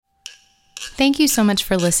Thank you so much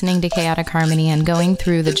for listening to Chaotic Harmony and going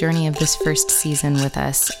through the journey of this first season with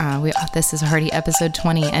us. This is already episode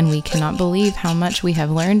 20, and we cannot believe how much we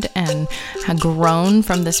have learned and have grown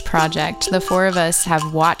from this project. The four of us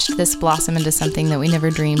have watched this blossom into something that we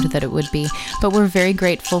never dreamed that it would be, but we're very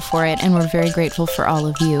grateful for it, and we're very grateful for all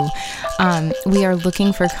of you. We are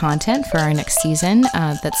looking for content for our next season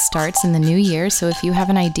that starts in the new year, so if you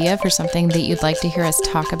have an idea for something that you'd like to hear us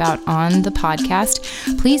talk about on the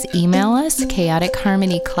podcast, please email us,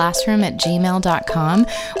 chaoticharmonyclassroom@gmail.com.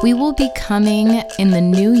 We will be coming in the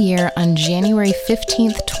new year on January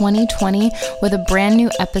 15th, 2020 with a brand new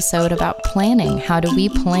episode about planning. How do we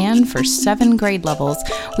plan for 7 grade levels?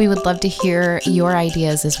 We would love to hear your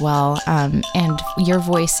ideas as well. And your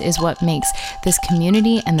voice is what makes this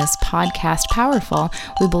community and this podcast powerful.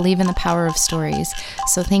 We believe in the power of stories.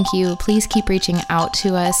 So thank you. Please keep reaching out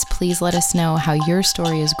to us. Please let us know how your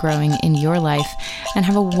story is growing in your life, and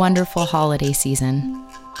have a wonderful holiday season.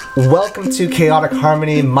 Welcome to Chaotic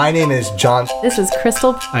Harmony. My name is John. This is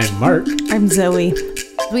Crystal. I'm Mark. I'm Zoe.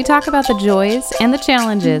 We talk about the joys and the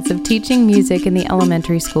challenges of teaching music in the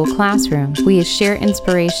elementary school classroom. We share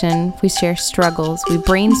inspiration, we share struggles, we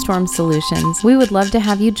brainstorm solutions. We would love to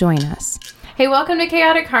have you join us. Hey, welcome to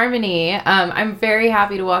Chaotic Harmony. I'm very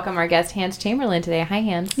happy to welcome our guest, Hans Chamberlain, today. Hi,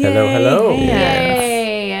 Hans. Yay. Hello.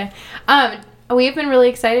 Yay. We've been really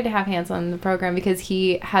excited to have Hans on the program because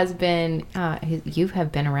he has been, you have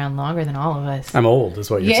been around longer than all of us. I'm old, is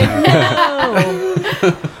what you're saying.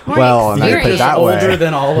 Well, and I put it that way. Older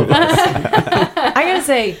than all of us. I gotta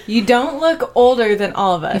say, you don't look older than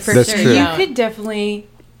all of us. For That's sure. true. You could definitely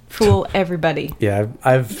fool everybody. Yeah,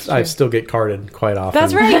 I still get carded quite often.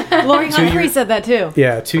 That's right. Lori Humphrey said that too.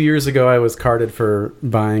 Yeah, 2 years ago I was carded for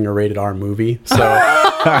buying a rated R movie. So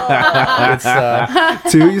it's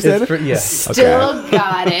 2, you said? Still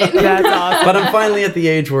got it. That's awesome. but I'm finally at the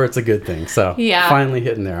age where it's a good thing. So Yeah. finally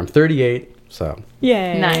hitting there. I'm 38, so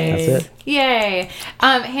Yay. Nice. that's it. Yay.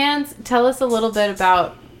 Hans, tell us a little bit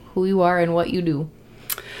about who you are and what you do.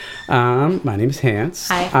 My name is Hans.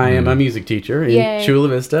 Hi. I am a music teacher in Yay. Chula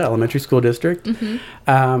Vista Elementary School District.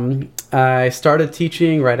 I started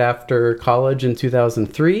teaching right after college in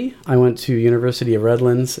 2003. I went to University of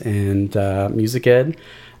Redlands and music ed.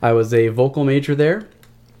 I was a vocal major there.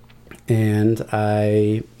 And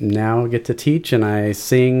I now get to teach, and I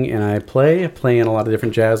sing and I play. I play in a lot of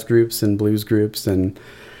different jazz groups and blues groups and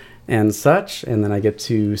such, and then I get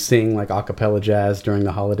to sing like a cappella jazz during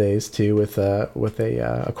the holidays too with a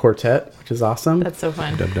quartet, which is awesome. That's so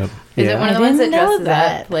fun. Dub. Is Yeah. it one of the I ones that didn't know dresses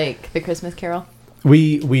that. up like the Christmas Carol?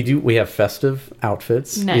 We have festive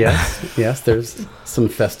outfits. Nice. Yes, there's some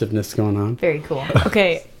festiveness going on. Very cool.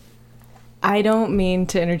 Okay. I don't mean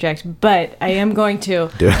to interject, but I am going to.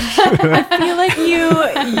 Do it. I feel like you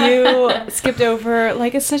skipped over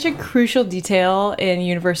like it's such a crucial detail in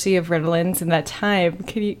University of Redlands in that time.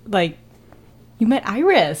 Could you you met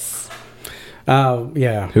Iris?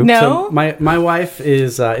 Yeah. Who? No? So my wife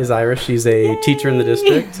is Irish. She's a teacher in the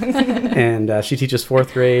district, and she teaches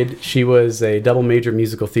 4th grade. She was a double major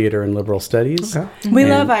musical theater and liberal studies. Okay. We And-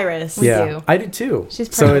 love Iris. We Yeah, do. I do too.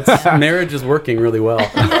 She's so it's marriage is working really well.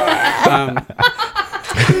 I'm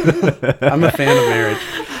a fan of marriage.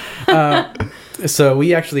 So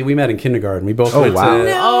we met in kindergarten. We both went wow.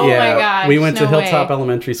 to Oh my gosh, we went to no Hilltop way.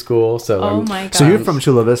 Elementary School. So Oh my god. So you're from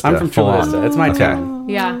Chula Vista? I'm from Chula Vista. It's my town.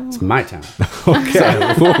 Yeah. It's my town.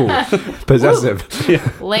 Okay. Whoa. Possessive.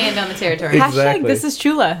 Land on the territory. Exactly. Hashtag this is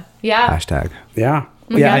Chula. Yeah. Hashtag. Yeah.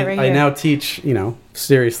 got Yeah. it right I here. now teach,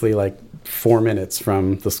 seriously like 4 minutes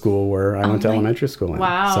from the school where I went to elementary school in.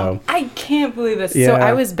 Wow. So I can't believe this. So Yeah.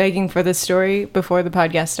 I was begging for this story before the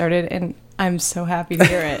podcast started, and I'm so happy to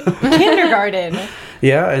hear it. Kindergarten.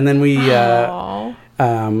 yeah, and then we Oh.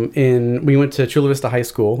 we went to Chula Vista High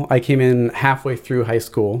School. I came in halfway through high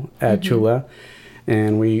school at Chula,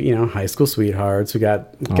 and we, high school sweethearts. We we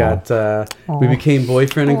became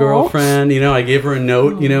boyfriend and girlfriend. I gave her a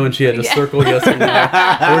note, and she had to circle yes or no.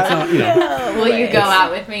 Or it's not, Will you go out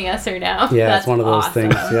with me, yes or no? yeah, That's it's one of those awesome.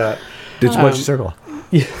 things. Yeah, What'd you circle?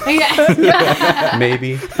 Yeah.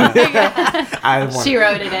 maybe. I want She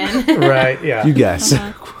wrote it in. Right? Yeah. you guess.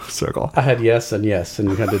 Circle. I had yes, and you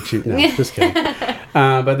had to choose. No, just kidding.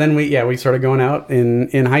 But then we started going out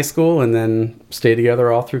in high school, and then stayed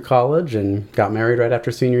together all through college, and got married right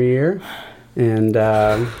after senior year, and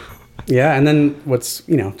and then what's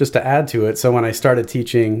just to add to it. So when I started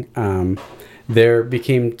teaching, there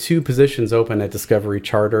became 2 positions open at Discovery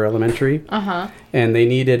Charter Elementary, and they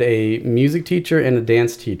needed a music teacher and a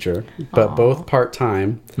dance teacher, but both part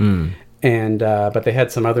time. And but they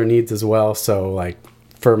had some other needs as well. So like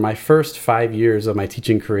for my first 5 years of my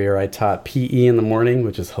teaching career, I taught PE in the morning,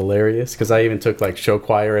 which is hilarious because I even took like show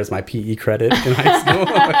choir as my PE credit in high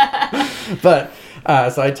school. But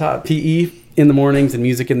so I taught PE in the mornings and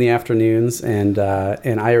music in the afternoons, and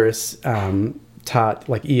Iris taught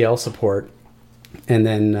like EL support, and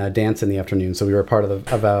then dance in the afternoon. So we were part of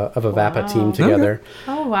a VAPA team together.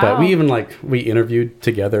 Oh wow! But we even we interviewed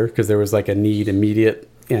together because there was like a need immediate.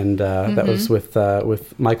 And that was with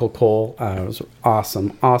Michael Cole. It was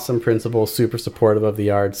awesome principal, super supportive of the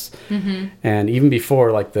arts. And even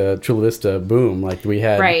before like the Chula Vista boom, like we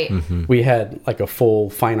had like a full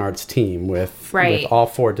fine arts team with all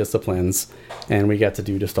 4 disciplines, and we got to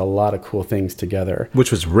do just a lot of cool things together.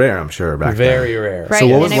 Which was rare, I'm sure, back then. Very rare. Right. So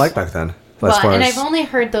what was And it like back then? And I've only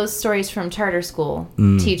heard those stories from charter school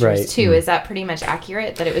teachers Right. too. Is that pretty much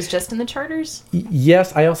accurate? That it was just in the charters?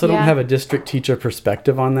 Yes, I also don't Yeah. have a district teacher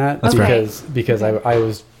perspective on that because I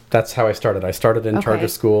was that's how I started. I started in charter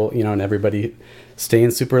school, and everybody staying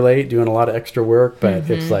super late, doing a lot of extra work, but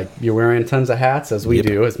it's like you're wearing tons of hats as we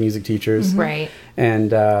do as music teachers, Right. And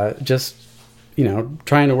just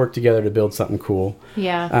trying to work together to build something cool.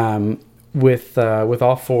 Yeah. With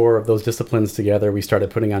all 4 of those disciplines together, we started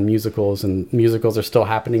putting on musicals, and musicals are still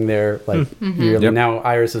happening there. Like yearly. Yep. Now,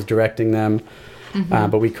 Iris is directing them,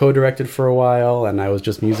 but we co-directed for a while, and I was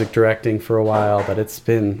just music directing for a while. But it's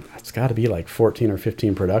got to be like 14 or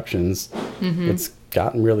 15 productions. It's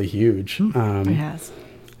gotten really huge. It has.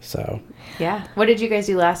 So, Yeah. What did you guys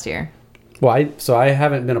do last year? well, I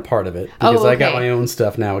haven't been a part of it because I got okay. my own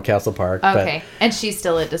stuff now at Castle Park. Okay. And she's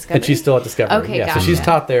still at Discovery? And she's still at Discovery. Okay, yeah. gotcha. So she's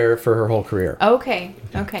taught there for her whole career. Okay.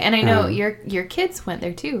 And I know your kids went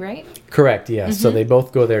there too, right? Correct. Yeah. So they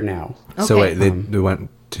both go there now. So Okay. wait, they went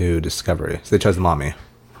to Discovery. So they chose mommy.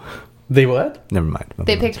 They what? Never mind.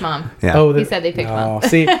 They picked mom. Yeah. Oh, He said they picked mom.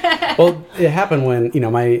 See, well, it happened when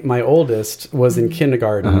my oldest was in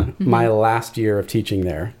kindergarten, my last year of teaching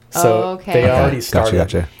there. So Oh, okay. they Okay. already started.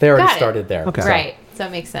 Gotcha. They already Got it. started there. Okay. Right. So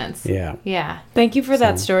that makes sense. Yeah. Yeah. Thank you for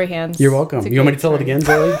that story, Hans. You're welcome. It's a You want me great to tell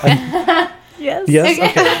it story. again, Zoe? Yes. Yes.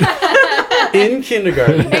 Okay. In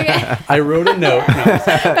kindergarten, I wrote a note. No,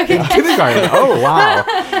 In kindergarten. Oh wow.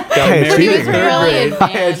 Hey, married He was achieving. really High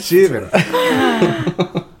advanced. achieving.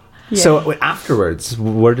 So wait, afterwards,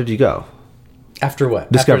 where did you go? after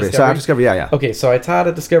what? Discovery. After So after Discovery, yeah. Okay, so I taught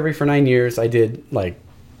at Discovery for 9 years. I did like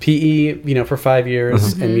PE, for 5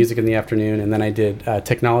 years and music in the afternoon, and then I did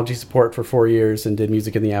technology support for 4 years and did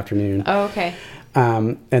music in the afternoon. Oh, okay.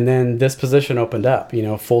 And then this position opened up,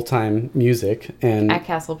 full-time music and At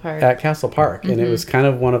Castle Park. at Castle Park, and it was kind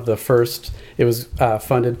of one of the first. It was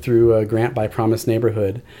funded through a grant by Promise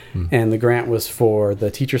Neighborhood, and the grant was for the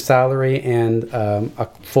teacher salary and a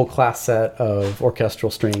full class set of orchestral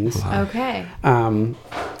strings. Okay.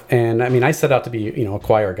 And I mean, I set out to be, a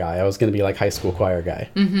choir guy. I was going to be like high school choir guy,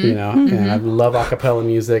 and I love a cappella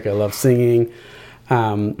music. I love singing.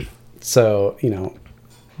 So,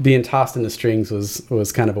 being tossed into strings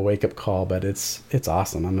was kind of a wake up call, but it's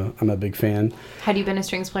awesome. I'm a big fan. Had you been a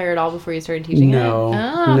strings player at all before you started teaching No, it?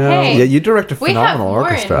 Oh, no. okay. Yeah, you direct a We have phenomenal more in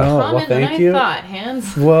orchestra. Oh, well, common than thank I you. thought,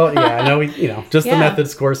 Hans. Well, yeah, I know just Yeah. the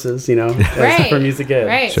methods courses, Right. for music ed.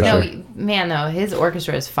 Right. Sure, No, sure. man, though, his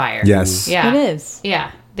orchestra is fire. Yes. Yeah. It is. Yeah.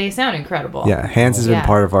 They sound incredible. Yeah, Hans has been Yeah.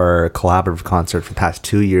 part of our collaborative concert for the past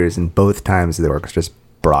 2 years, and both times the orchestra's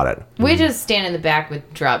brought it. We just stand in the back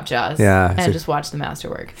with drop jaws. Yeah, And so- just watch the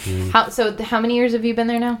masterwork. How many years have you been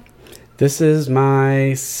there now? This is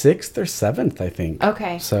my 6th or 7th, I think.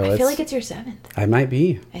 Okay. So I feel like it's your 7th. I might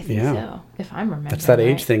be. I think yeah. so. If I'm remembering. That's that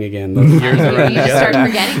age right. thing again. Those years are You running just together. start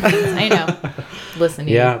forgetting things. I know. Listen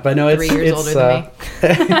to Yeah, you. but no, it's 3 years older than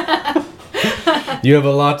me. You have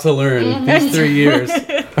a lot to learn these 3 years.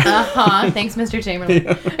 Thanks, Mr. Chamberlain.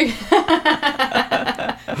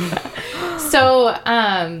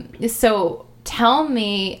 So tell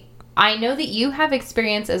me, I know that you have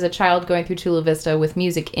experience as a child going through Chula Vista with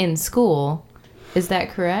music in school. Is that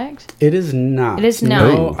correct? It is not. It is not.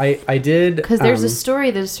 No, I did. Because there's a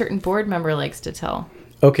story that a certain board member likes to tell.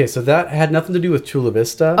 Okay, so that had nothing to do with Chula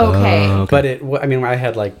Vista. Okay. But I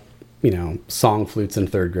had like, song flutes in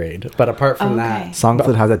 3rd grade. But apart from Okay. that, Song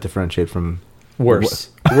flute, how does that differentiate from... worse.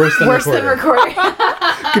 Worse than Worse than recorder. recording.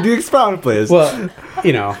 Could you expound, please? Well,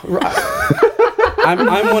 I'm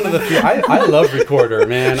one of the few. I love recorder,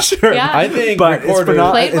 man. Sure. Yeah. I think But it's recorder.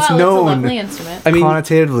 phenomenal. Played It's well. known- It's a lovely instrument. I mean,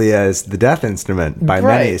 connotatively as the death instrument by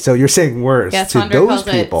Right. many. So you're saying worse Yeah, to Sandra those calls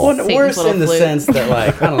it people. well, Satan's worse little in the flute. sense that,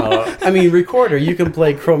 like, I don't know. I mean, recorder, you can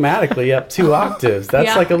play chromatically up 2 octaves. That's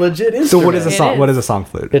Yeah. like a legit instrument. So what is a It song? is. What is a song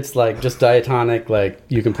flute? It's like just diatonic. Like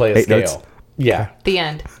you can play a 8 scale. notes? Yeah. The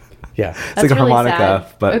end. Yeah. It's That's like a really harmonica,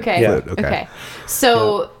 sad. but Okay. flute. Okay.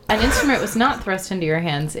 So an instrument was not thrust into your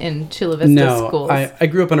hands in Chula Vista schools. I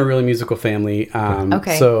grew up in a really musical family.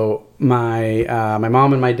 Okay. So my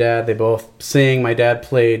mom and my dad, they both sing. My dad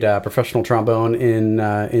played professional trombone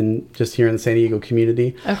in just here in the San Diego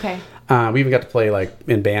community. Okay. We even got to play like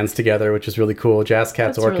in bands together, which is really cool. Jazz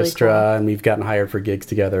Cats That's really Orchestra, cool. and we've gotten hired for gigs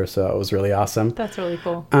together, so it was really awesome. That's really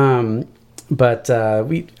cool. But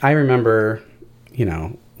I remember,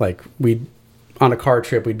 like on a car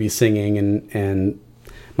trip, we'd be singing, and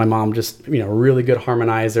my mom just, really good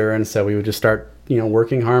harmonizer, and so we would just start,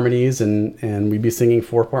 working harmonies, and we'd be singing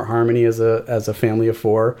 4-part harmony as a family of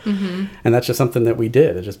 4, and that's just something that we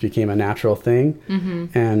did. It just became a natural thing,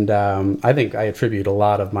 and I think I attribute a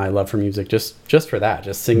lot of my love for music just for that.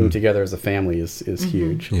 Just singing together as a family is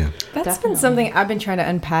huge. Yeah. That's Definitely. been something I've been trying to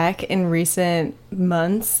unpack in recent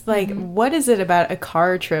months. Like, what is it about a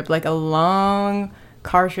car trip, like a long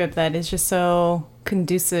car trip, that is just so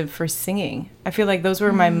conducive for singing? I feel like those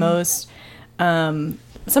were my most,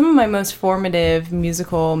 some of my most formative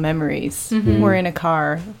musical memories were in a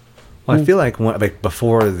car. Well, I feel like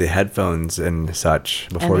before the headphones and such,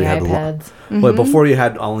 before And you the had iPads. well, before you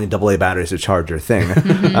had only AA batteries to charge your thing,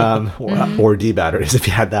 or D batteries if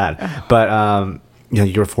you had that. But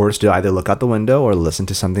you were forced to either look out the window or listen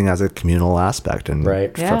to something as a communal aspect. And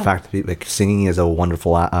Right. for Yeah. the fact that like singing is a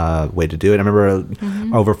wonderful way to do it. I remember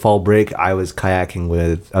over fall break, I was kayaking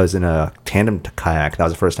I was in a tandem kayak. That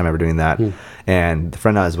was the first time ever doing that. And the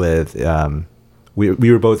friend I was with, we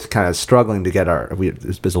were both kind of struggling to get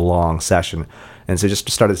it was a long session. And so just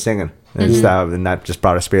started singing. And, and that just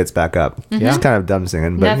brought our spirits back up. It's kind of dumb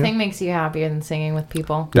singing. But Nothing makes you happier than singing with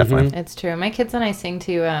people. Definitely. It's true. My kids and I sing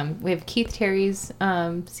too. We have Keith Terry's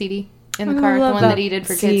CD in the I car, the love one that that he did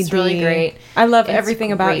for kids. It's really CD. great. I love It's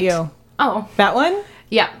everything about great. you. Oh, That one?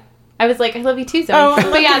 yeah. I was like, I love you too, Zoe. Oh,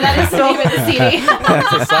 but yeah, that is the name of the CD.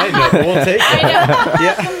 That's a side note. But we'll take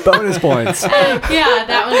it. bonus points. Yeah,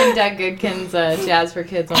 that one and Doug Goodkin's Jazz for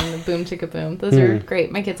Kids on the Boom Chicka Boom. Those are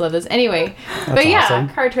great. My kids love those. Anyway, but yeah, awesome.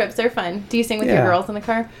 car trips, they're fun. Do you sing with your Yeah. girls in the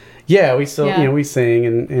car? Yeah, we still, Yeah. we sing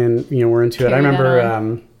and we're into it. I Carry that remember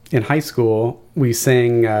on. in high school, we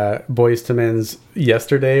sang Boyz II Men's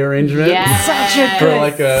Yesterday arrangement. Yes. Such a For good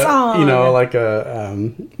like a, song. like a,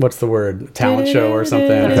 what's the word? Talent show or something.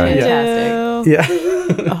 That's Okay. fantastic. Yeah.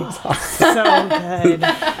 So good.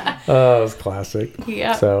 Oh, it was classic.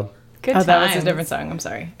 Yeah. So Good Oh, that was a times. different song. I'm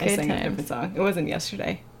sorry. I Good sang a times. different song. It wasn't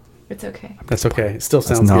yesterday. It's okay. that's okay. It still It's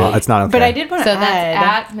sounds not. good. It's not okay. But I did want So to that's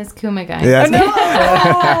add. at Miss Kumagai. Yeah.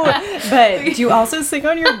 No, but do you also sing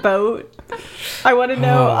on your boat? I want to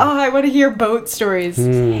know. I want to hear boat stories.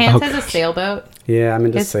 Hans has a sailboat. Yeah, I'm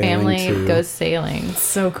into His sailing family too. goes sailing.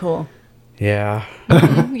 So cool. Yeah.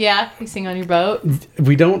 Yeah, you sing on your boat.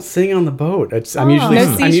 We don't sing on the boat. I'm Oh. usually No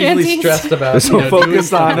sea I'm usually shanties? stressed about We're so doing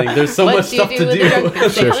focused on- something. There's so What much do you stuff do to with a drunken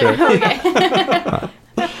Sure, sailor? sure. Okay.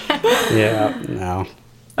 Yeah, no.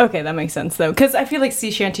 Okay, that makes sense though, because I feel like sea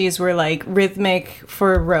shanties were like rhythmic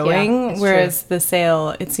for Yeah, rowing, it's whereas the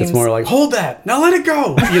sail, it seems It's more like, hold that, now let it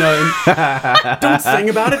go. And don't sing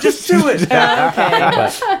about it, just do it. Okay.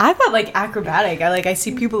 I thought like acrobatic. I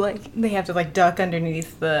see people like they have to like duck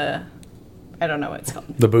underneath the. I don't know what it's called.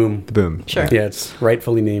 The boom. Boom. Sure. Yeah, it's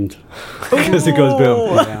rightfully named. Because it goes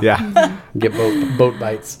boom. Yeah. Yeah. Get boat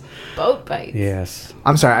bites. Boat bites. Yes.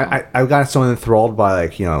 I'm sorry. I got so enthralled by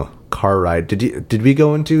car ride. Did we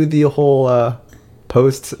go into the whole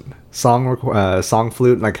post song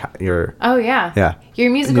flute like your Oh yeah. Yeah.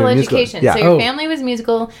 Your musical Your musical- education. yeah. So your Oh. family was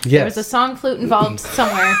musical. There Yes. was a song flute involved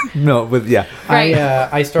somewhere. no with yeah Right.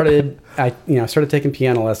 I started taking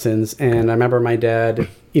piano lessons, and I remember my dad,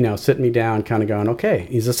 sitting me down, kind of going, "Okay,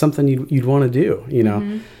 is this something you'd want to do?"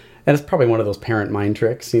 And it's probably one of those parent mind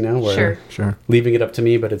tricks, where Sure. leaving it up to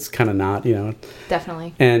me, but it's kind of not,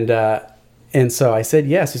 Definitely. And so I said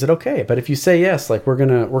yes. He said, "Okay, but if you say yes, like we're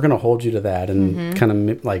gonna hold you to that, and kind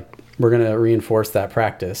of like we're gonna reinforce that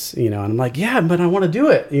practice, And I'm like, "Yeah, but I want to do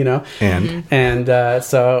it, And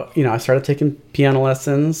so I started taking piano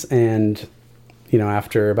lessons, and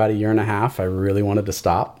after about a year and a half, I really wanted to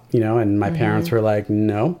stop, And my parents were like,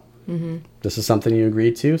 "No, this is something you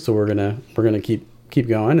agreed to, so we're gonna keep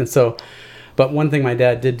going." And so. But one thing my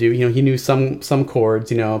dad did do, he knew some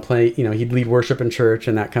chords, play, he'd lead worship in church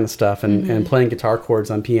and that kind of stuff, and playing guitar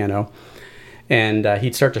chords on piano. And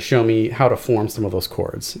he'd start to show me how to form some of those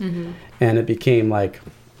chords. And it became like,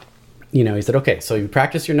 he said, "Okay, so you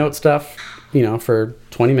practice your note stuff, for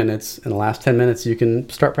 20 minutes. In the last 10 minutes, you can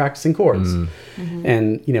start practicing chords."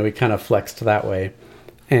 And, we kind of flexed that way.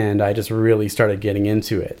 And I just really started getting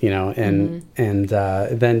into it, and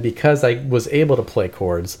then because I was able to play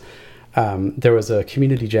chords, there was a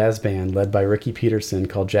community jazz band led by Ricky Peterson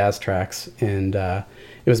called Jazz Tracks, and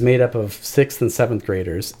it was made up of 6th and 7th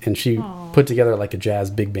graders, and she put together like a jazz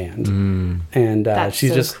big band. And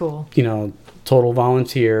she's so just cool. Total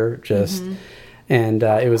volunteer, just and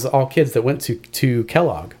it was all kids that went to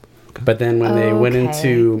Kellogg. But then when they went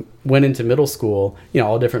into middle school,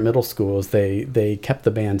 all different middle schools, they kept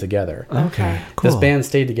the band together. Okay, cool. This band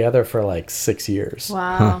stayed together for like 6 years.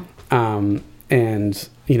 Wow. And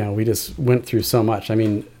we just went through so much. I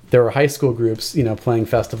mean, there were high school groups, playing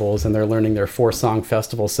festivals, and they're learning their 4-song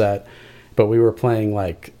festival set, but we were playing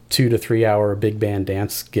like 2 to 3 hour big band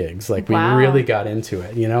dance gigs. Like we really got into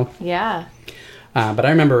it, Yeah. But I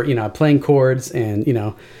remember, playing chords and,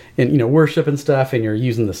 worship and stuff, and you're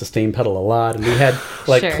using the sustain pedal a lot. And we had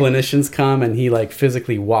like Sure. clinicians come, and he like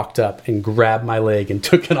physically walked up and grabbed my leg and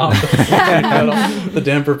took it off the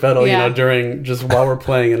damper pedal, during just while we're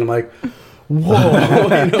playing. And I'm like,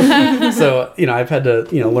 whoa. So, I've had to,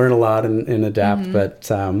 learn a lot and adapt,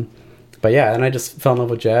 but yeah, and I just fell in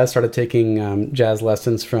love with jazz, started taking jazz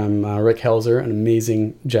lessons from Rick Helzer, an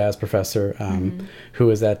amazing jazz professor who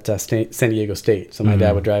was at San Diego State. So my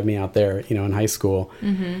dad would drive me out there, in high school.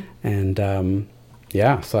 And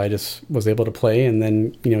so I just was able to play and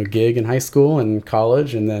then, gig in high school and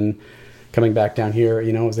college. And then coming back down here,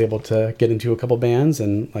 I was able to get into a couple bands.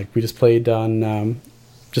 And like we just played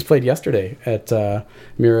yesterday at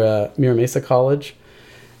Mira Mesa College.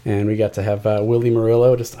 And we got to have Willie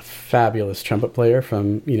Murillo, just a fabulous trumpet player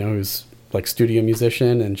from, who's like studio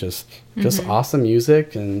musician and just awesome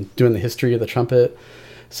music and doing the history of the trumpet.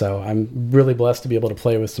 So I'm really blessed to be able to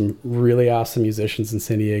play with some really awesome musicians in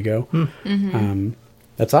San Diego.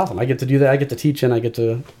 That's awesome. I get to do that. I get to teach and I get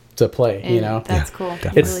to play, That's cool.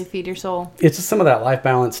 Definitely. Really feed your soul. It's just some of that life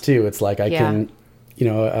balance too. It's like I can,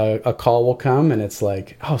 a call will come and it's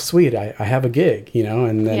like, oh, sweet, I have a gig,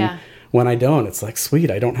 and then when I don't, it's like,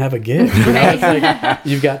 sweet, I don't have a gig. It's like,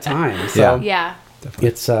 you've got time. So Yeah.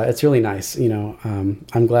 it's really nice.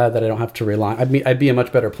 I'm glad that I don't have to rely. I'd be a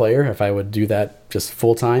much better player if I would do that just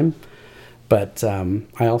full time. But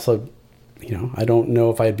I also, I don't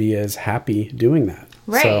know if I'd be as happy doing that.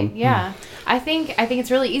 Right. So, Yeah. I think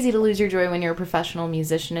it's really easy to lose your joy when you're a professional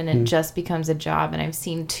musician and it just becomes a job. And I've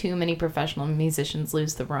seen too many professional musicians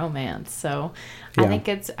lose the romance. So I think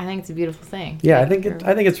it's a beautiful thing. Yeah, I think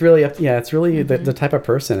it's really it's really the type of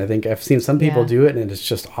person. I think I've seen some people do it and it's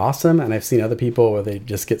just awesome, and I've seen other people where they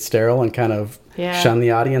just get sterile and kind of shun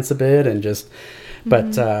the audience a bit and just.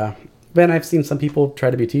 But then I've seen some people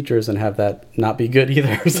try to be teachers and have that not be good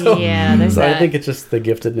either. So, there's so that. I think it's just the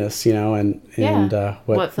giftedness, and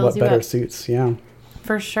what fills you better up. suits. Yeah,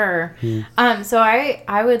 For sure. So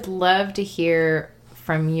I would love to hear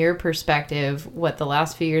from your perspective what the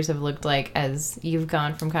last few years have looked like as you've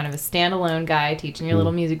gone from kind of a standalone guy teaching your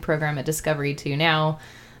little music program at Discovery to now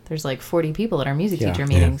there's like 40 people at our music teacher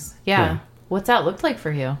meetings. Yeah. What's that looked like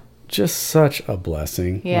for you? just such a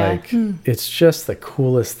blessing. Yeah. Like it's just the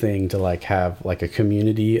coolest thing to like have like a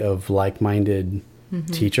community of like-minded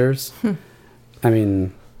teachers. I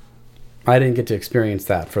mean, I didn't get to experience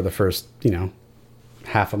that for the first,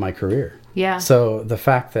 half of my career. Yeah. So the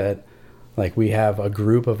fact that like we have a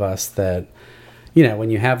group of us that, when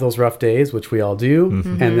you have those rough days, which we all do,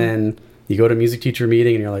 and then you go to music teacher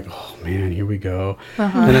meeting and you're like, oh man, here we go.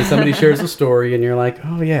 And then somebody shares a story and you're like,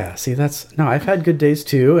 oh yeah, see I've had good days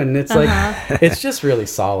too. And it's like, it's just really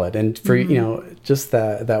solid. And for, just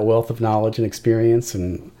that wealth of knowledge and experience,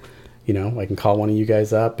 and, I can call one of you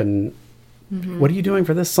guys up and what are you doing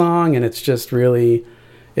for this song? And it's just really,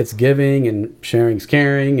 it's giving and sharing's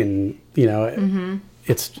caring, and,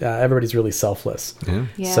 it's everybody's really selfless.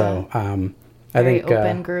 Yeah. So, I Very think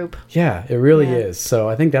open group. Yeah, it really is. So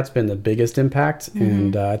I think that's been the biggest impact,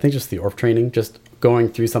 and I think just the ORF training, just going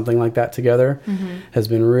through something like that together, has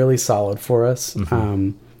been really solid for us.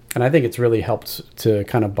 And I think it's really helped to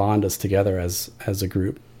kind of bond us together as a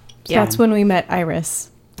group. Yeah. That's when we met Iris.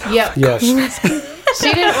 Yep. Yes. She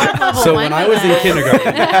did ORF level So 1 when I with was in us.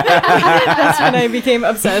 kindergarten, That's when I became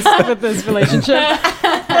obsessed with this relationship.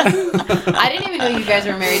 I didn't even know you guys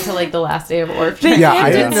were married till like the last day of ORF. Yeah, I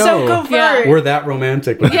It's didn't so know. covert. Yeah. we're that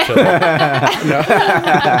romantic with each other.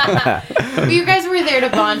 But you guys were there to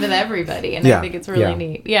bond with everybody, and I Yeah. think it's really Yeah.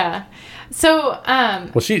 neat. Yeah. So,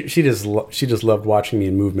 Well, she just loved watching me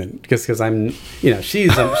in movement because I'm,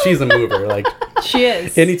 she's a mover. Like She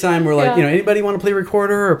is. anytime we're like, Yeah. anybody want to play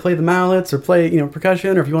recorder or play the mallets or play,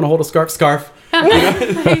 percussion, or if you want to hold a scarf.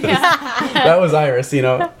 That was Iris,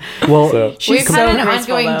 Well, So, She's we've so had an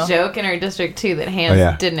graceful, ongoing though. joke in our district too that hands Oh,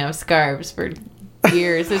 yeah. didn't have scarves for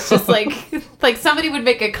years. It's just like somebody would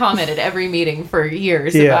make a comment at every meeting for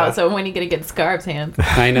years about, so when are you going to get scarves, Hans?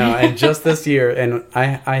 I know. And just this year, and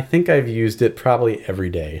I think I've used it probably every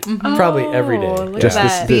day. Probably every day. Look Just at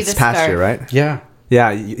that. this past year, right? Yeah.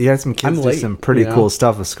 Yeah, you had some kids do late, some pretty you know? cool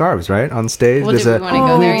stuff with scarves, right? On stage. Well, do we want to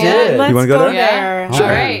go there we yet? did. Let's You wanna go there? there. Yeah. All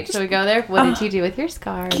right. Shall we go there? What did you do with your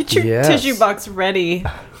scarf? Get your Yes. tissue box ready.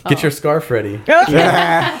 Get your scarf ready.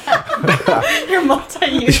 Your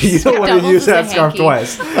multi-use. You don't want to Doubles use as a that scarf hanky.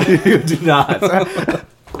 twice. You do not.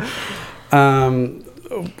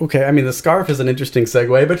 Okay, I mean, the scarf is an interesting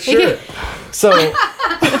segue, but sure. So,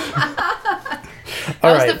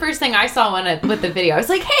 That was the first thing I saw with the video. I was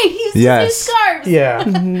like, hey, he's Yes. his scarves.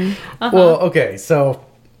 yeah. Well, okay, so,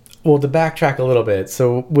 to backtrack a little bit,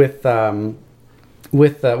 so with our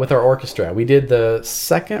orchestra, we did the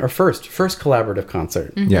first collaborative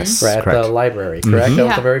concert, Yes, right at correct. the library, correct? That was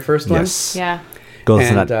Yeah. the very first one. Yes. Yeah. Go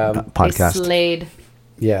listen to And, that They podcast. slayed.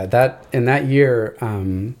 Yeah, that year,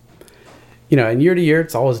 and year to year,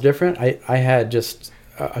 it's always different. I had just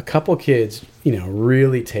a couple kids,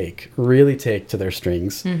 really take to their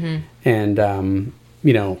strings, and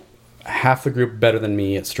half the group better than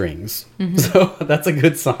me at strings. So that's a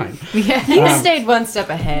good sign. Yeah. You stayed one step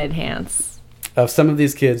ahead, Hans. Of some of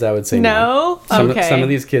these kids, I would say no. No? Some Okay. of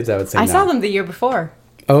these kids, I would say I no. saw them the year before.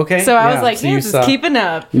 Okay. So I was yeah. like, So you Hans is saw- keeping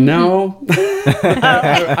up. No.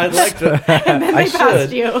 I'd like to. I They passed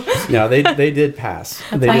should. you. No, they did pass.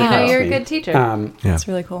 They I did know pass you're a me. good teacher. Yeah. That's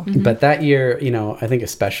really cool. But that year, I think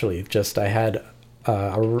especially just I had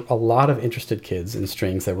a lot of interested kids in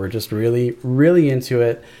strings that were just really, really into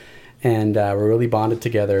it, and were really bonded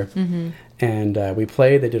together. And we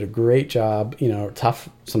played. They did a great job.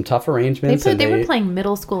 Some tough arrangements. they were playing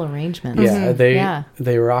middle school arrangements. Yeah, Yeah.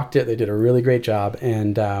 they rocked it. They did a really great job.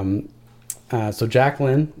 And so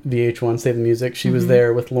Jacqueline, VH1 Save the Music, she was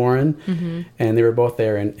there with Lauren, and they were both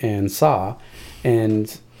there and saw.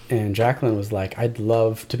 And Jacqueline was like, I'd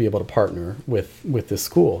love to be able to partner with this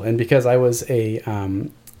school. And because I was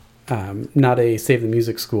not a Save the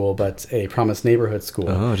Music school, but a Promise Neighborhood school.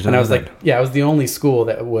 Oh, did and I I was know like, I was the only school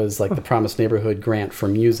that was like the Promise Neighborhood grant for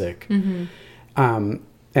music.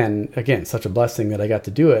 And again, such a blessing that I got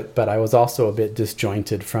to do it, but I was also a bit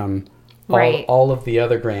disjointed from Right. all of the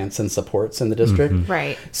other grants and supports in the district.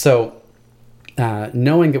 Right. So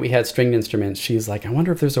knowing that we had stringed instruments, she's like, I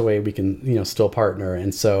wonder if there's a way we can, still partner.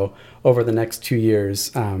 And so over the next 2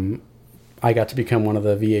 years, I got to become one of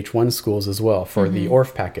the VH1 schools as well for the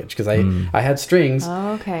ORF package, because I had strings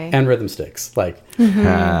Oh, okay. and rhythm sticks.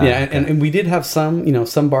 And we did have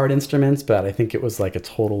some barred instruments, but I think it was like a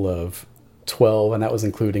total of 12, and that was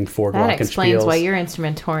including four that glockenspiels. explains why your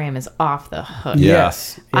instrumentorium is off the hook.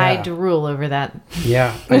 Yes. I Yeah. drool over that.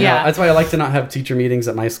 Yeah. I know. Yeah. That's why I like to not have teacher meetings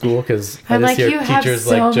at my school, because I I'm just like, hear you have teachers so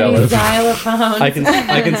like many jealous. xylophones. I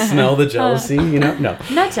can smell the jealousy, No.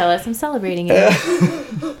 I'm not jealous. I'm celebrating it.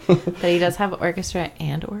 But he does have orchestra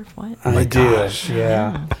and orf. What? I do. gosh.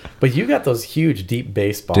 Yeah. But you got those huge deep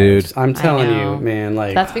bass bars. Dude. I'm telling know. you, man,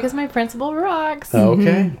 like That's because my principal rocks.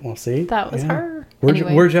 okay, we'll see. That was Yeah. her. We're,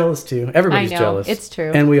 Anyway. we're jealous too. Everybody's I know, jealous. it's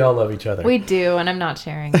true. And we all love each other. We do, and I'm not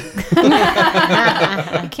sharing. You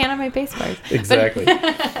can't have my bass bars. Exactly.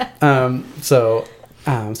 So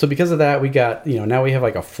because of that, we got, now we have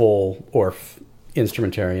like a full ORF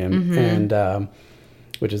instrumentarium, and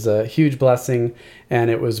which is a huge blessing.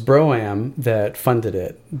 And it was Broam that funded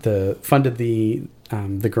it. Funded the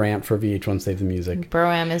grant for VH1 Save the Music.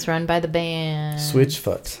 Broam is run by the band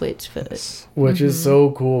Switchfoot, Switchfoot. which is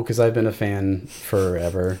so cool because I've been a fan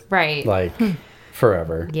forever. Right. Like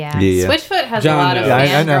forever. Yeah. Yeah. Switchfoot has John a lot of knows.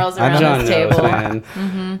 Yeah, I know. fangirls I know. around John this knows, table.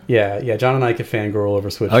 man. Yeah. John and I could fangirl over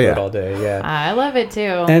Switchfoot Oh, yeah. all day. Yeah. I love it too.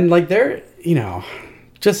 And like they're,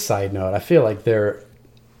 just side note, I feel like they're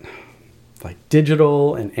like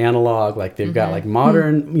digital and analog. Like they've got like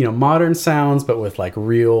modern sounds, but with like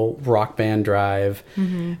real rock band drive.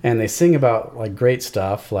 And they sing about like great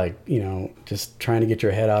stuff, like, just trying to get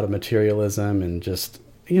your head out of materialism and just,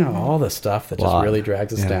 all the stuff that just Lot. really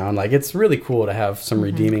drags us Yeah. down. Like it's really cool to have some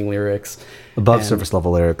redeeming lyrics. Above And- surface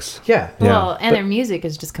level lyrics. Yeah. Yeah. Well, and their music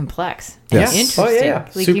is just complex. Yes. Interesting. Oh yeah.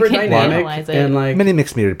 Like, Super you can dynamic analyze it. and like Many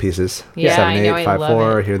mixed meter pieces. Yeah, 7, I know, 8, I 5, love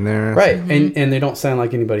 4, it. here and there. right, and they don't sound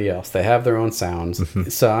like anybody else. They have their own sounds.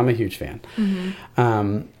 So I'm a huge fan.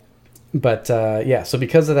 So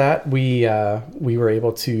because of that, we were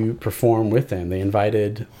able to perform with them. They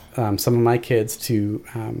invited some of my kids to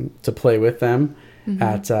play with them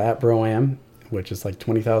at Broam, which is like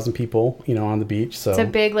 20,000 people, on the beach. So It's a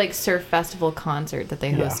big like surf festival concert that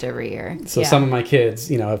they host every year. So Yeah. some of my kids,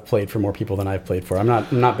 have played for more people than I've played for. I'm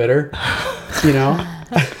not bitter,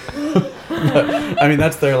 I mean,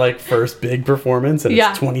 that's their like first big performance, and Yeah.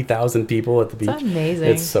 it's 20,000 people at the beach. It's amazing.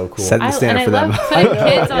 It's so cool. Set the standard for I them. love putting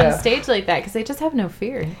kids on Yeah. stage like that because they just have no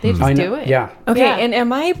fear. They just I know. do it. Yeah. Okay, Yeah. and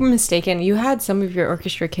am I mistaken? You had some of your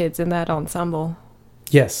orchestra kids in that ensemble.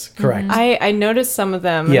 Yes, correct. I noticed some of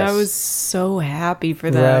them, and I Yes. was so happy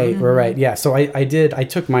for them. Right. Yeah. So I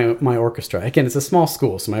took my orchestra. Again, it's a small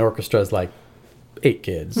school, so my orchestra is like 8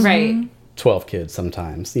 kids. Right. 12 kids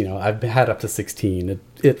sometimes. You know, I've had up to 16.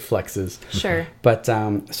 It flexes. Sure. But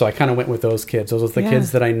so I kind of went with those kids. Those are the Yeah.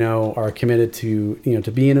 kids that I know are committed to,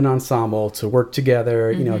 to be in an ensemble, to work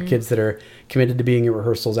together, kids that are committed to being at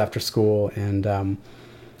rehearsals after school.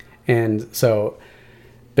 And so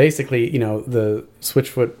basically, the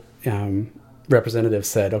Switchfoot representative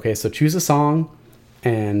said, okay, so choose a song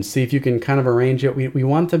and see if you can kind of arrange it. We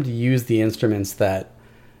want them to use the instruments that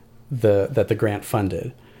the grant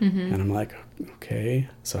funded. And I'm like, okay,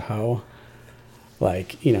 so how,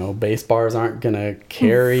 bass bars aren't gonna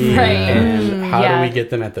carry, Right. and how Yeah. do we get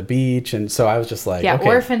them at the beach? And so I was just like, Yeah, okay.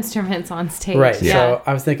 Orff instruments on stage. Right. Yeah. So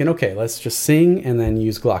I was thinking, okay, let's just sing and then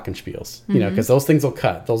use glockenspiels, because those things will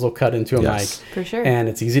cut. Those will cut into a Yes. mic. For sure. And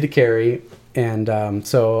it's easy to carry. And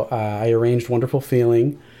so I arranged Wonderful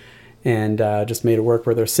Feeling and just made it work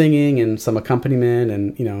where they're singing and some accompaniment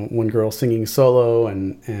and, one girl singing solo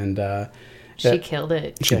and She killed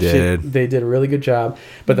it. She did. They did a really good job.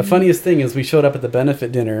 But the funniest thing is we showed up at the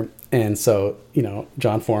benefit dinner, and so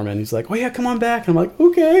John Foreman, he's like, "Oh yeah, come on back." And I'm like,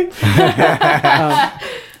 "Okay."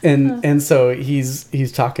 And so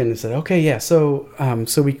he's talking and said, "Okay, yeah, so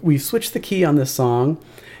we switched the key on this song,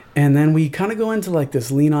 and then we kind of go into like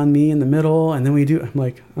this Lean on Me in the middle, and then we do." I'm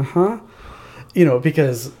like,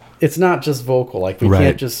 because it's not just vocal, like we Right.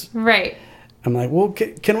 can't just. Right. I'm like, well,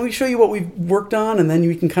 can we show you what we've worked on? And then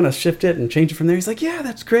we can kind of shift it and change it from there. He's like, yeah,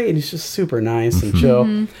 that's great. And he's just super nice and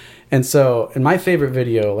chill. And so, and my favorite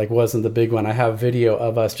video, wasn't the big one. I have video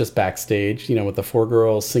of us just backstage, with the 4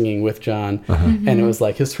 girls singing with John. And it was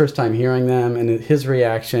like his first time hearing them and his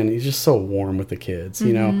reaction. He's just so warm with the kids,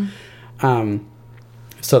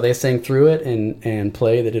 So they sang through it and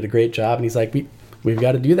played. They did a great job. And he's like, we've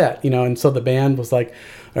got to do that, And so the band was like,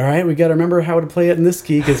 all right, we got to remember how to play it in this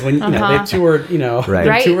key because when they toured, Right.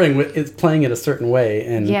 they're touring with it's playing it a certain way,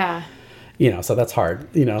 and Yeah. so that's hard,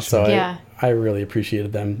 So Yeah. I really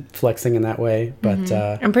appreciated them flexing in that way, but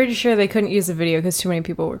I'm pretty sure they couldn't use the video because too many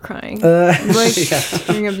people were crying. yeah.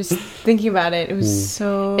 I'm just thinking about it. It was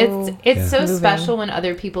so. It's so Moving. special when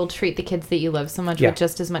other people treat the kids that you love so much Yeah. with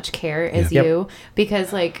just as much care as Yep. you,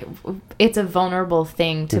 because it's a vulnerable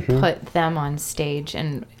thing to put them on stage,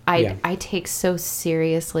 and I take so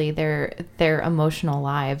seriously their emotional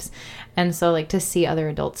lives, and so to see other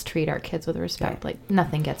adults treat our kids with respect,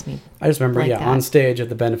 nothing gets me. I just remember, like that. on stage at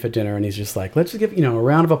the benefit dinner, and he's just like, let's just give, a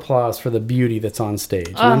round of applause for the beauty that's on stage.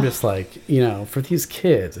 And I'm just like, for these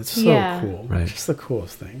kids, it's so cool. Right. It's just the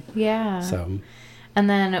coolest thing. Yeah. So, And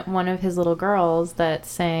then one of his little girls that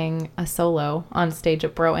sang a solo on stage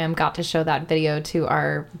at Bro-Am got to show that video to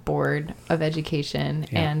our board of education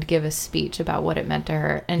and give a speech about what it meant to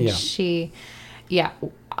her. And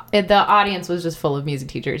the audience was just full of music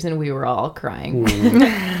teachers, and we were all crying.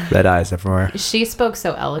 Red eyes everywhere. She spoke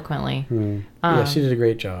so eloquently. yeah, she did a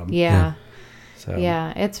great job. Yeah. So,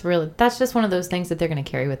 Yeah. It's really, that's just one of those things that they're going to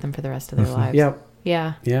carry with them for the rest of their lives. Yep.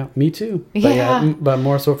 Yeah. Yeah, me too. But Yeah. but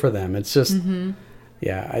more so for them. It's just,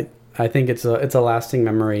 I think it's a lasting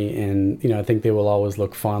memory, and I think they will always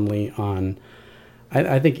look fondly on.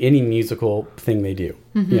 I think any musical thing they do,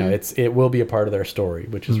 it will be a part of their story,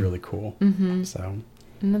 which is really cool. So,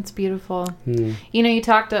 And that's beautiful. You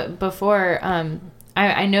talked before.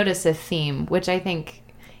 I noticed a theme, which I think,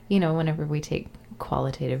 whenever we take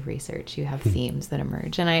qualitative research, you have themes that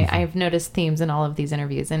emerge, and I've noticed themes in all of these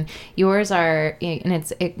interviews, and yours are, and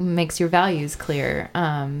it makes your values clear.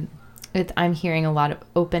 I'm hearing a lot of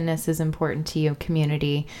openness is important to you,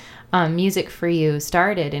 community. Music for you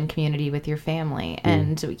started in community with your family,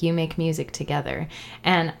 and you make music together.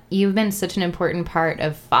 And you've been such an important part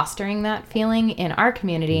of fostering that feeling in our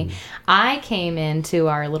community. I came into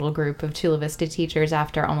our little group of Chula Vista teachers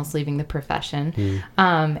after almost leaving the profession,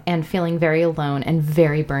 and feeling very alone and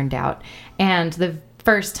very burned out. And the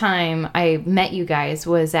first time I met you guys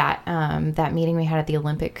was at that meeting we had at the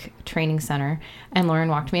Olympic training center, and Lauren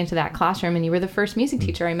walked me into that classroom, and you were the first music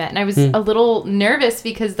teacher I met. And I was a little nervous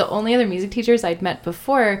because the only other music teachers I'd met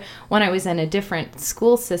before when I was in a different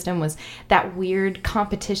school system was that weird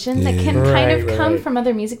competition that can kind of come from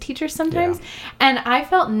other music teachers sometimes. Yeah. And I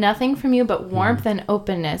felt nothing from you but warmth and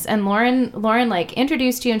openness. And Lauren like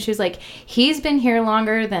introduced you, and she was like, he's been here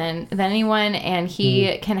longer than anyone, and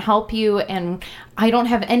he can help you, and I don't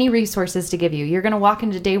have any resources to give you. You're going to walk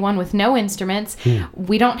into day one with no instruments.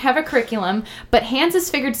 We don't have a curriculum, but Hans has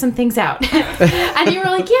figured some things out. And you were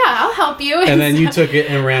like, yeah, I'll help you. And then you took it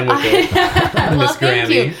and ran with it. Well, thank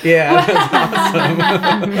you. Yeah,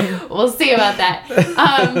 that's awesome. We'll see about that.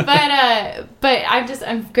 But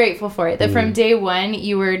I'm grateful for it. That from day one,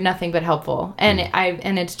 you were nothing but helpful. And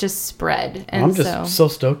it's just spread. And I'm just so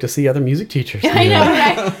stoked to see other music teachers. I know,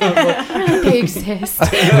 right? They exist.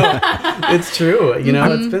 It's true.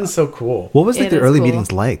 It's been so cool. What was the early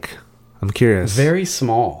meetings like? I'm curious. Very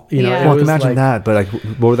small. Yeah. Well, I can imagine that, but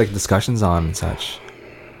what were discussions on and such?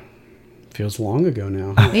 Feels long ago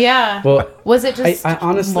now. Yeah. Well, was it just I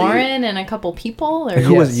honestly, Lauren and a couple people, or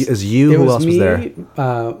who was you? Who else was there?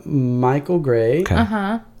 Michael Gray.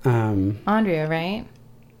 Okay. Andrea, right?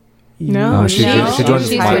 No, she joined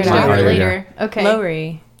She's Maya later. Okay.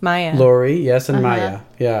 Lori, yes, and Maya.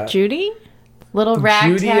 Yeah. Judy? Little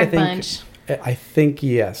ragtag bunch. I think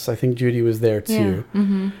yes. I think Judy was there too. Yeah.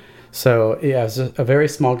 Mm-hmm. So yeah, it was a very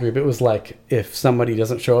small group. It was like if somebody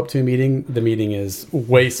doesn't show up to a meeting, the meeting is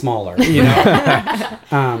way smaller. We're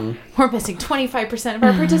missing 25% of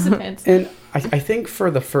our participants. And I think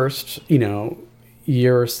for the first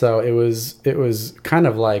year or so, it was kind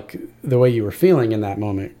of like the way you were feeling in that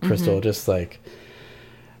moment, Crystal. Just like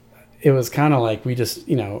it was kind of like we just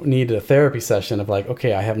needed a therapy session of like,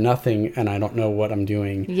 okay, I have nothing and I don't know what I'm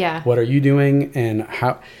doing. Yeah. What are you doing and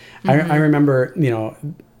how? I remember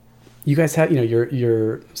you guys had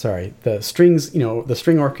the strings the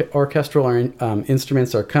string orchestral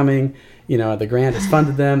instruments are coming. The grant has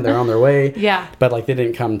funded them. They're on their way. Yeah. But they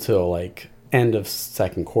didn't come till end of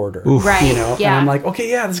second quarter. Oof. Right. And I'm like, okay,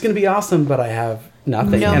 yeah, this is gonna be awesome, but I have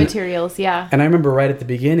nothing. No materials. Yeah. And I remember right at the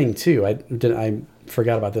beginning too. I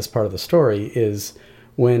forgot about this part of the story is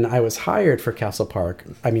when I was hired for Castle Park.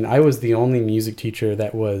 I mean, I was the only music teacher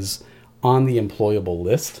that was on the employable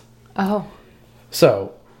list. Oh.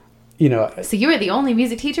 So, So you were the only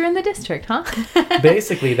music teacher in the district, huh?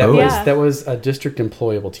 Basically, that was a district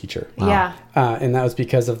employable teacher. Wow. Yeah. And that was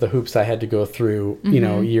because of the hoops I had to go through,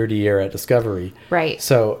 year to year at Discovery. Right.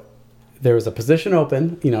 So there was a position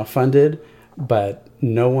open, funded, but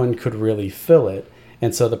no one could really fill it.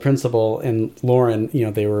 And so the principal and Lauren,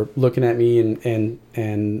 they were looking at me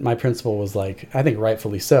and my principal was like, I think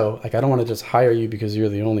rightfully so, like, I don't want to just hire you because you're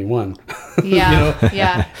the only one. Yeah.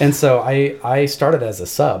 Yeah. And so I started as a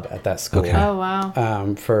sub at that school. Okay. Oh,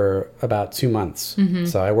 wow. For about 2 months.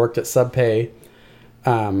 So I worked at sub pay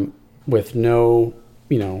with no,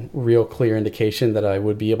 real clear indication that I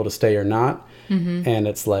would be able to stay or not. And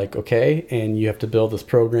it's like, okay, and you have to build this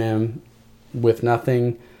program with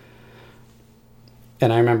nothing.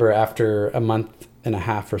 And I remember after a month and a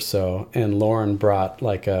half or so, and Lauren brought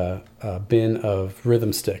like a bin of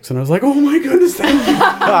rhythm sticks, and I was like, "Oh my goodness, thank you!"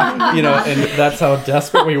 And that's how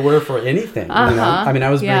desperate we were for anything. I mean, I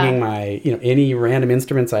was bringing my any random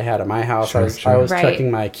instruments I had at my house. I was checking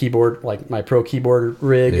my keyboard, like my pro keyboard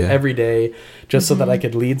rig, every day, just so that I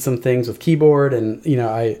could lead some things with keyboard. And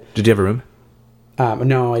I did you have a room?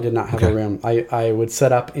 No, I did not have a room. I would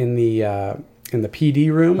set up in the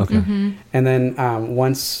PD room. Okay. And then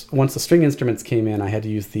once the string instruments came in, I had to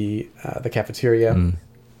use the cafeteria.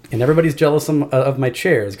 And everybody's jealous of my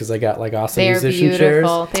chairs because I got like awesome musician chairs.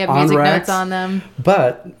 They have music notes on them.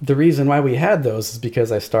 But the reason why we had those is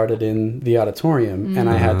because I started in the auditorium and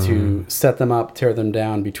I had to set them up, tear them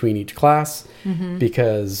down between each class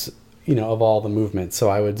because of all the movement. So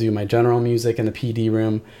I would do my general music in the PD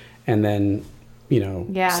room and then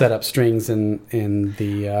set up strings in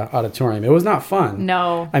the auditorium. It was not fun.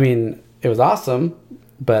 No. I mean, it was awesome,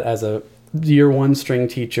 but as a year one string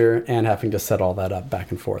teacher and having to set all that up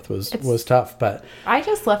back and forth was tough. But I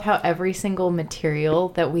just love how every single material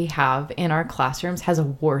that we have in our classrooms has a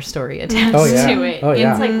war story attached to it. Oh,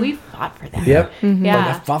 yeah. It's like we fought for that. Yep. Yeah.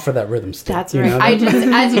 Like I fought for that rhythm stick. That's right. I just,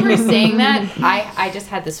 as you were saying that, I just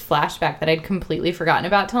had this flashback that I'd completely forgotten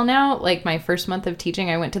about till now. Like my first month of teaching,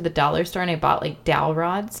 I went to the dollar store and I bought like dowel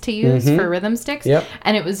rods to use for rhythm sticks. Yep.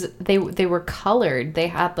 And it was they were colored. They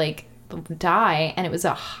had like dye, and it was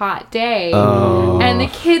a hot day, and the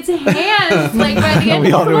kids' hands, like by the end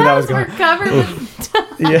of class, were covered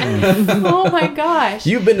with Yeah. Oh my gosh.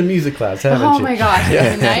 You've been to music class, haven't you? Oh my gosh,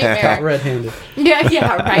 it's a nightmare. Red-handed.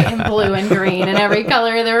 Yeah, right. And blue and green and every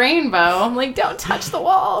color of the rainbow. I'm like, don't touch the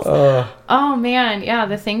walls. Oh man, yeah,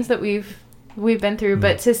 the things that we've been through,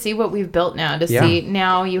 but to see what we've built now, see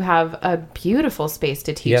now you have a beautiful space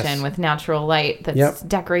to teach in with natural light that's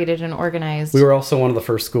decorated and organized. We were also one of the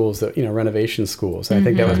first schools that, renovation schools. I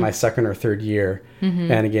think that was my second or third year.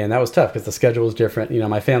 And again, that was tough because the schedule was different.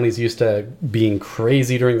 My family's used to being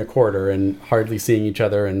crazy during the quarter and hardly seeing each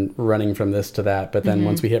other and running from this to that. But then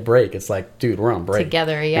once we hit break, it's like, dude, we're on break.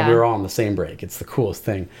 Together, And we were all on the same break. It's the coolest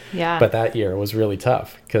thing. Yeah. But that year was really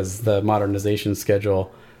tough because the modernization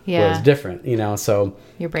schedule was different, so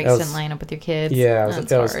your breaks didn't line up with your kids. Yeah,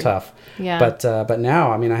 that was tough. Yeah. But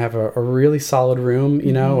now, I have a really solid room,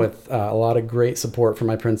 with a lot of great support from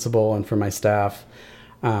my principal and from my staff,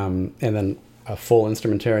 and then a full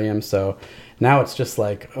instrumentarium. So now it's just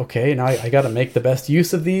like, okay, now I got to make the best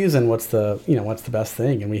use of these, and what's the best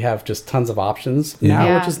thing? And we have just tons of options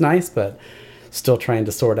now, which is nice, but still trying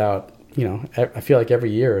to sort out. I feel like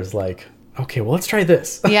every year is like, okay, well, let's try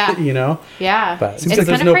this. Yeah. Yeah. But it's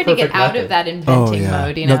kind of hard to get out of that inventing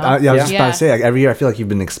mode, No, I was just about to say, like, every year I feel like you've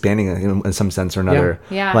been expanding in some sense or another.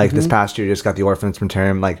 Yeah. Like this past year, you just got the Orff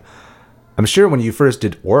Instrumentarium. Like, I'm sure when you first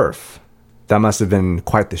did Orff, that must have been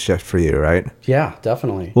quite the shift for you, right? Yeah,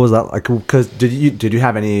 definitely. What was that like? Because did you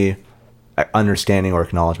have any understanding or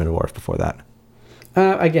acknowledgement of Orff before that?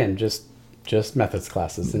 Again, just methods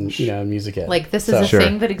classes and music ed. Like, this is a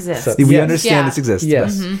thing that exists. So, we understand this exists.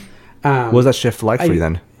 Yes. What was that shift like for you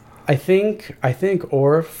then? I think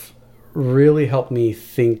Orff really helped me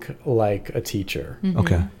think like a teacher.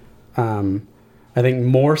 Okay. I think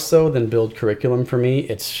more so than build curriculum for me,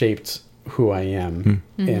 it's shaped who I am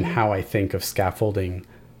and how I think of scaffolding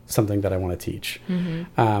something that I want to teach.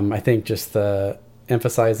 I think just the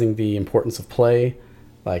emphasizing the importance of play,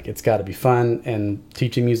 like it's got to be fun, and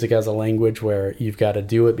teaching music as a language where you've got to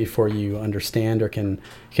do it before you understand or can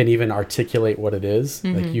even articulate what it is.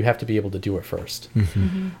 Like you have to be able to do it first.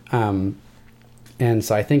 And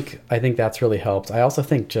so I think that's really helped. I also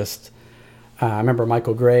think just I remember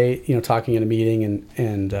Michael Gray, talking in a meeting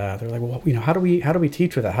and they're like, well, how do we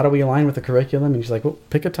teach with that? How do we align with the curriculum? And he's like, well,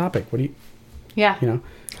 pick a topic. What do you,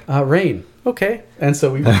 rain. Okay. And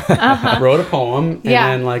so we wrote a poem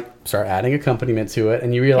and then start adding accompaniment to it.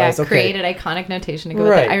 And you realize, created iconic notation to go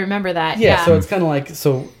with it. I remember that. Yeah. So it's kind of like,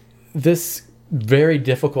 this very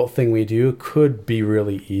difficult thing we do could be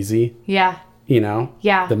really easy. Yeah.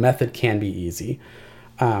 The method can be easy.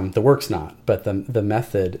 The work's not, but the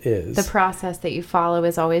method is. The process that you follow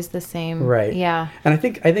is always the same. Right. Yeah. And I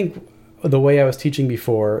think the way I was teaching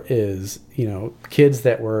before is, kids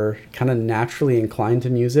that were kind of naturally inclined to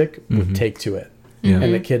music would take to it. Yeah.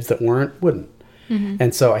 And the kids that weren't wouldn't.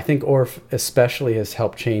 And so I think Orff especially has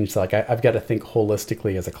helped change. Like I've got to think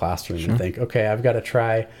holistically as a classroom and think, okay, I've got to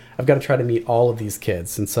try to meet all of these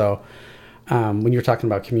kids. And so when you're talking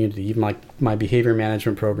about community, even like my behavior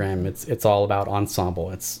management program, it's all about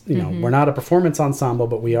ensemble. It's, we're not a performance ensemble,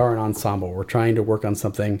 but we are an ensemble. We're trying to work on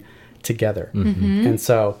something together. And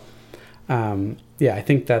so, I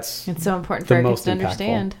think it's so important for our kids to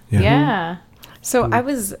understand. Yeah. So I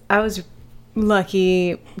was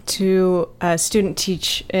lucky to student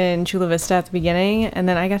teach in Chula Vista at the beginning, and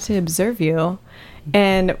then I got to observe you.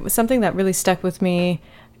 And something that really stuck with me,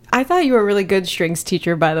 I thought you were a really good strings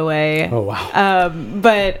teacher, by the way. Oh, wow.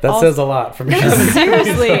 But that says a lot for me.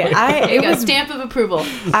 Seriously. It was stamp of approval.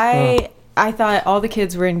 I thought all the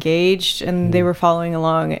kids were engaged and they were following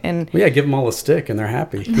along. And well, give them all a stick and they're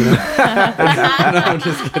happy. No, I'm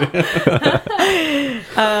just kidding.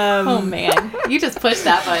 Oh man, you just pushed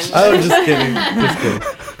that button. I was just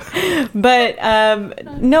kidding. But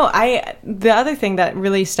no, the other thing that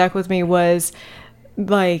really stuck with me was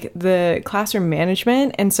like the classroom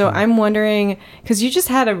management. And so I'm wondering, because you just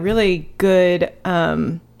had a really good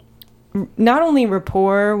not only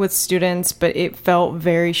rapport with students, but it felt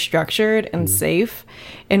very structured and safe.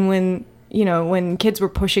 And when kids were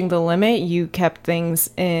pushing the limit, you kept things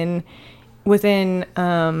within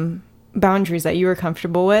boundaries that you were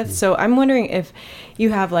comfortable with. So I'm wondering if you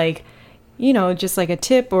have just like a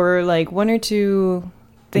tip or like one or two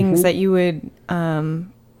things that you would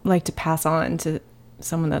like to pass on to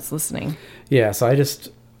someone that's listening. Yeah. So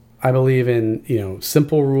I believe in,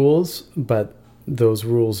 simple rules, but those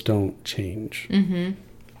rules don't change. And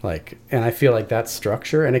I feel like that's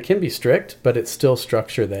structure, and it can be strict, but it's still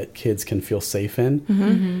structure that kids can feel safe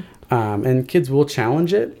in. And kids will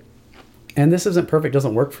challenge it. And this isn't perfect,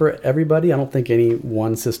 doesn't work for everybody. I don't think any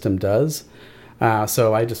one system does.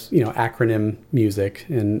 So I just, acronym music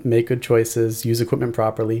and make good choices, use equipment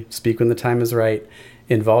properly, speak when the time is right,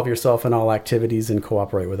 involve yourself in all activities, and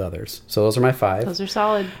cooperate with others. So those are my 5. Those are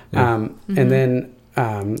solid. And then,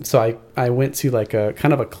 so I went to like a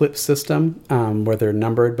kind of a clip system where they're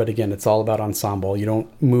numbered, but again, it's all about ensemble. You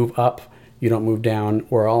don't move up, you don't move down.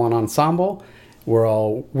 We're all an ensemble. We're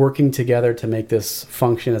all working together to make this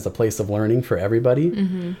function as a place of learning for everybody.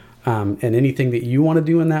 And anything that you want to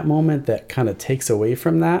do in that moment that kind of takes away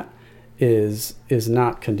from that is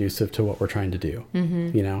not conducive to what we're trying to do.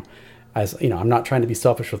 I'm not trying to be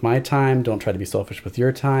selfish with my time. Don't try to be selfish with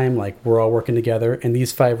your time. Like, we're all working together, and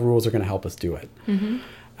these 5 rules are going to help us do it.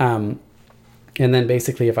 And then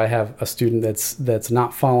basically, if I have a student that's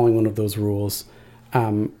not following one of those rules,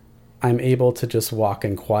 I'm able to just walk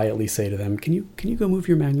and quietly say to them, can you go move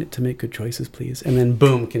your magnet to make good choices, please? And then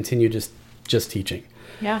boom, continue just teaching.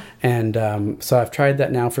 Yeah. And so I've tried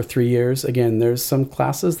that now for 3 years. Again, there's some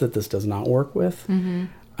classes that this does not work with,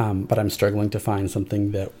 but I'm struggling to find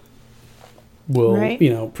something that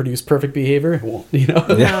will, produce perfect behavior. It won't,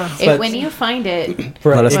 When you find it,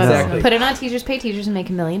 Let us know. exactly. put it on Teachers Pay Teachers and make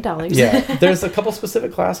 $1 million. Yeah, there's a couple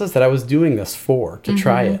specific classes that I was doing this for to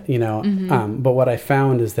try it, but what I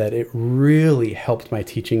found is that it really helped my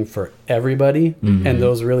teaching for everybody, and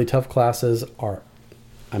those really tough classes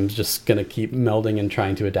I'm just going to keep melding and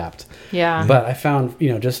trying to adapt. Yeah. But I found,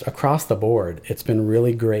 just across the board, it's been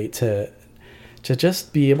really great to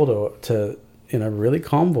just be able to in a really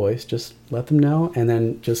calm voice, just let them know, and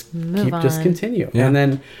then just continue. Yeah. And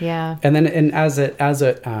then, Yeah. and as it,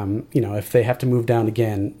 if they have to move down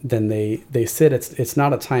again, then they sit, it's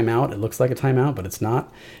not a timeout. It looks like a timeout, but it's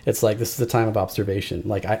not. It's like, this is a time of observation.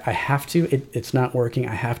 Like, I have to, it's not working.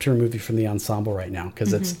 I have to remove you from the ensemble right now,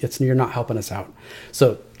 because it's, you're not helping us out.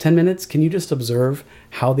 So 10 minutes, can you just observe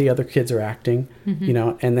how the other kids are acting,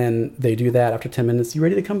 and then they do that after 10 minutes. You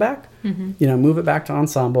ready to come back? Move it back to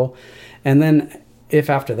ensemble. And then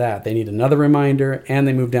if after that they need another reminder and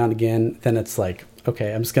they move down again, then it's like,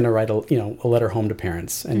 okay, I'm just going to write a letter home to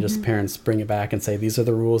parents, and just parents bring it back and say, these are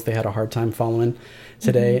the rules they had a hard time following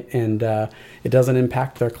today. And it doesn't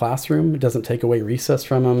impact their classroom. It doesn't take away recess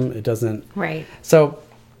from them. It doesn't. Right. So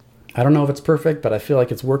I don't know if it's perfect, but I feel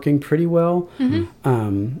like it's working pretty well.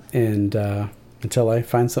 Until I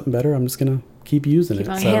find something better, I'm just going to keep using it.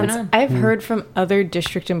 on. I've heard from other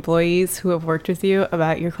district employees who have worked with you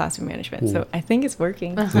about your classroom management. So I think it's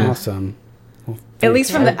working. Awesome. Well, At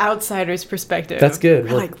least from the outsider's perspective. That's good.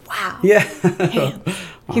 We're like, wow. Yeah. Man,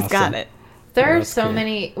 he's got it. There are That's so good.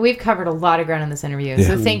 many. We've covered a lot of ground in this interview,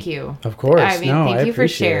 so thank you. Of course. I mean, No, thank I you for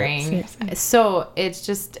appreciate it. sharing. Seriously. So it's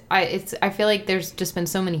just, I feel like there's just been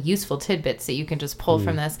so many useful tidbits that you can just pull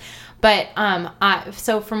from this. But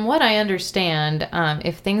so from what I understand,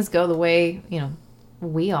 if things go the way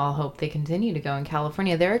we all hope they continue to go in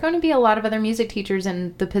California, there are going to be a lot of other music teachers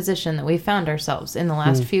in the position that we found ourselves in the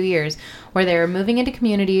last few years, where they're moving into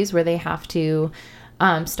communities where they have to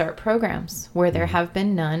start programs where there have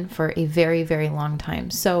been none for a very, very long time.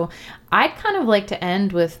 So I'd kind of like to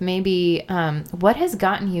end with maybe what has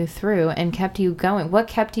gotten you through and kept you going? What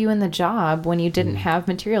kept you in the job when you didn't have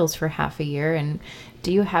materials for half a year? And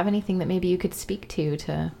do you have anything that maybe you could speak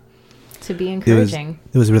to be encouraging?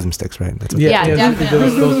 It was rhythm sticks, right? That's what Yeah, definitely.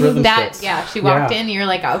 Those rhythm sticks. Yeah, she walked in, you're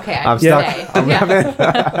like, okay, I'm can stuck.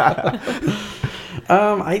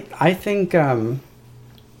 stay.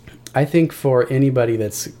 I think for anybody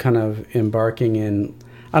that's kind of embarking in,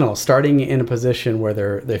 I don't know, starting in a position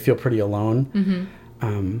where they feel pretty alone,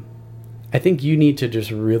 I think you need to just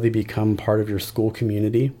really become part of your school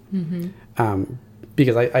community.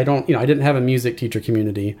 Because I don't, I didn't have a music teacher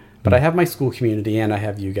community, but I have my school community and I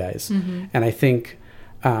have you guys. And I think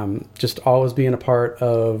just always being a part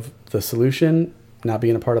of the solution, not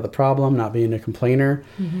being a part of the problem, not being a complainer,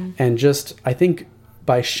 and just, I think,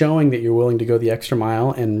 by showing that you're willing to go the extra mile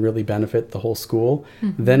and really benefit the whole school,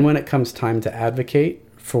 then when it comes time to advocate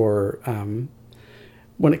for,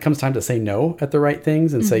 when it comes time to say no at the right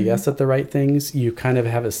things and say yes at the right things, you kind of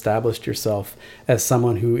have established yourself as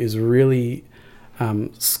someone who is really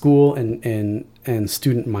school and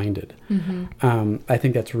student minded. I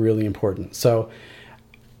think that's really important. So,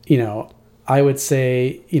 I would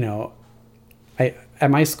say, at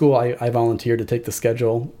my school, I volunteered to take the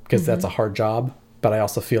schedule because that's a hard job. But I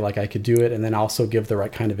also feel like I could do it, and then also give the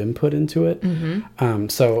right kind of input into it.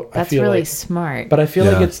 So That's I feel really like, smart. but I feel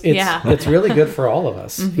like it's Yeah. really good for all of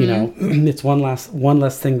us. It's one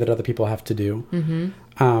less thing that other people have to do.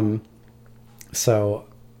 So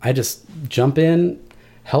I just jump in,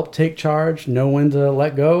 help take charge, know when to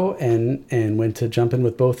let go, and when to jump in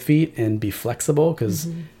with both feet and be flexible, because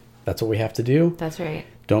that's what we have to do. That's right.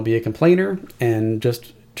 don't be a complainer, and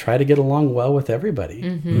just try to get along well with everybody,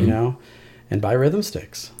 you know, and buy rhythm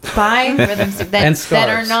sticks. Buy rhythm sticks that, And that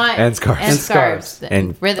are scarves. not And scarves. and And scarves scarves.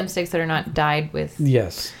 And- rhythm sticks that are not dyed with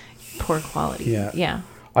Yes. poor quality. Yeah.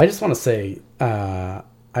 I just want to say,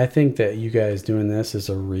 I think that you guys doing this is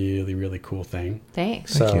a really, really cool thing.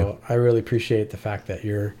 Thanks. So you. I really appreciate the fact that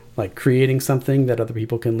you're like creating something that other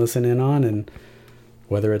people can listen in on, and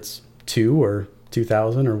whether it's 2 or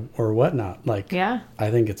 2,000 or whatnot, like, Yeah. I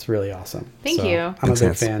think it's really awesome. Thank So you. I'm a Makes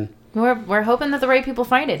big sense. fan. We're hoping that the right people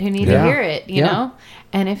find it who need Yeah. to hear it, you Yeah. know?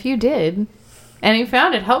 And if you did, and you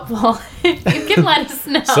found it helpful, you can let us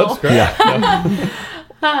know. Yeah.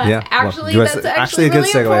 Actually, Well, that's actually a good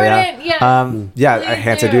really segue. important. Yeah. Yeah. Please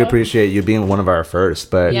Hance, I do do. appreciate you being one of our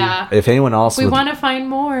first. But Yeah. if anyone else We would, want to find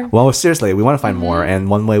more. well, seriously, we want to find more, and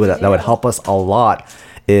one way that would help us a lot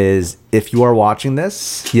is if you are watching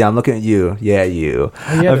this. Yeah, I'm looking at you. Yeah, you.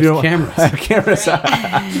 Oh, yeah, If there's you're- cameras. cameras.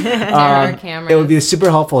 There are cameras. It would be super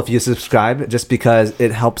helpful if you subscribe, just because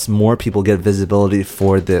it helps more people get visibility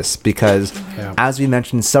for this. Because Yeah. as we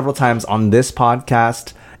mentioned several times on this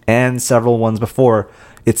podcast and several ones before,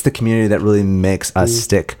 it's the community that really makes us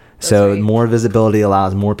stick. So right. more visibility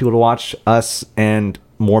allows more people to watch us and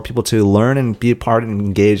more people to learn and be a part and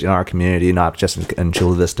engage in our community, not just in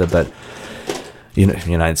Chula Vista, but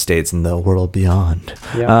United States and the world beyond.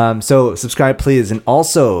 Yeah. So subscribe, please. And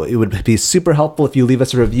also, it would be super helpful if you leave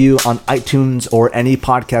us a review on iTunes or any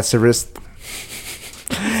podcast service.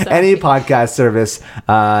 Any podcast service.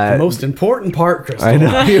 The most important part, Crystal. I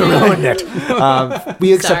know you ruined it.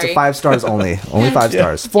 We accept Sorry. 5 stars only 5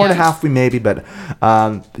 stars. 4.5 we maybe, but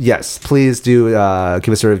yes, please do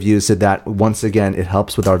give us a review so that once again it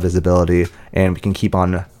helps with our visibility and we can keep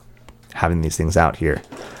on having these things out here.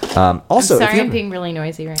 Also, Sorry, if you I'm being really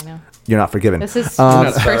noisy right now. you're not forgiven. This is You're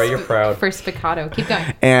not sorry, you're proud. for spiccato. Keep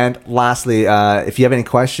going. And lastly, if you have any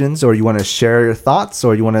questions or you want to share your thoughts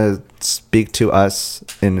or you want to speak to us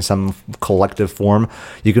in some collective form,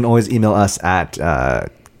 you can always email us at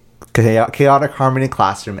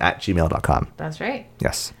chaoticharmonyclassroom@gmail.com. That's right.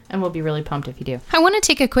 Yes. And we'll be really pumped if you do. I want to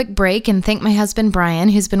take a quick break and thank my husband Brian,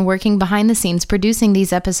 who's been working behind the scenes producing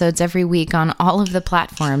these episodes every week on all of the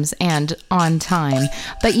platforms and on time.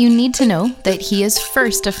 But you need to know that he is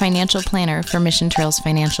first a financial planner for Mission Trails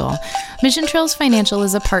Financial. Mission Trails Financial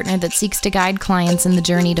is a partner that seeks to guide clients in the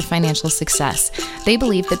journey to financial success. They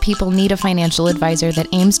believe that people need a financial advisor that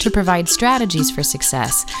aims to provide strategies for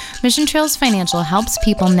success. Mission Trails Financial helps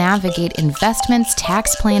people navigate investments,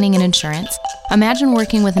 tax planning, and insurance. Imagine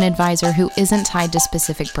working with an advisor who isn't tied to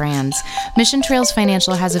specific brands. Mission Trails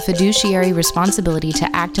Financial has a fiduciary responsibility to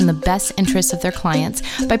act in the best interests of their clients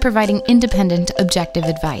by providing independent, objective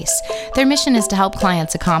advice. Their mission is to help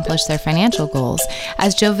clients accomplish their financial goals.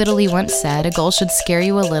 As Joe Vitale once said, a goal should scare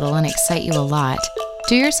you a little and excite you a lot.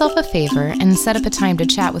 Do yourself a favor and set up a time to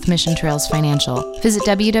chat with Mission Trails Financial. Visit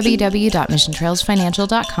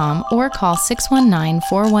www.missiontrailsfinancial.com or call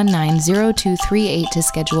 619-419-0238 to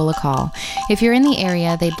schedule a call. If you're in the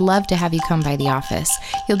area, they'd love to have you come by the office.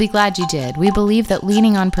 You'll be glad you did. We believe that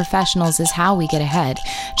leaning on professionals is how we get ahead.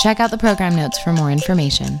 Check out the program notes for more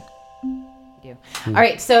information. All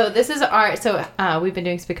right, so this is we've been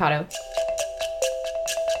doing spiccato.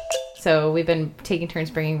 So we've been taking turns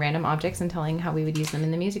bringing random objects and telling how we would use them in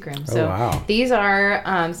the music room. So wow. these are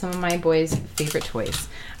some of my boys' favorite toys.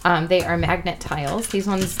 They are magnet tiles. These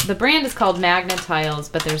ones, the brand is called Magnet Tiles,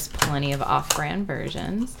 but there's plenty of off-brand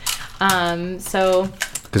versions.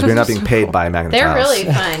 Because we're not being paid by Magnet They're Tiles. really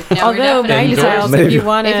fun. No, Although we're Magnet definitely Tiles, Maybe. if you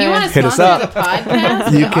want if you want to Hit us sponsor up. the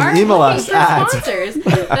podcast, You we can are email looking us for at- sponsors.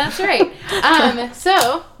 That's right.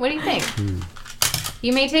 So, what do you think?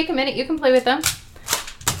 You may take a minute. You can play with them.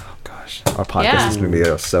 Gosh, our podcast Yeah. is going to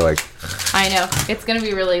be so like. I know it's going to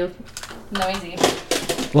be really noisy.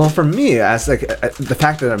 Well, for me, as like the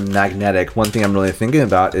fact that I'm magnetic, one thing I'm really thinking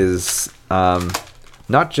about is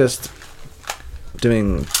not just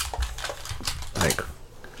doing like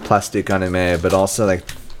plastic anime, but also like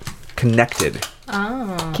connected.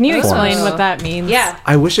 Oh. Can you explain Oh. what that means? Yeah.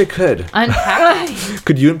 I wish I could. Unpack that.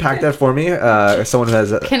 Could you unpack that for me? Someone who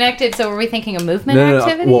has a Connected. So, were we thinking a movement no.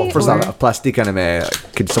 activity? Well, first or- off, a plastic anime.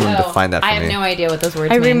 Could someone Oh, define that for I have me? no idea what those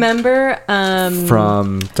words I mean. remember.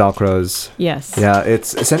 From Dalcroze. Yes. Yeah,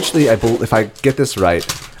 it's essentially if I get this right,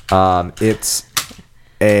 it's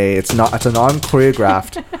a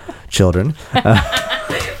non-choreographed children.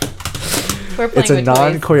 We're playing It's a with toys.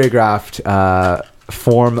 non-choreographed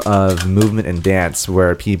form of movement and dance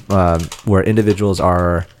where where individuals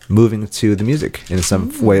are moving to the music in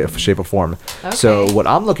some way, shape, or form. So Okay. what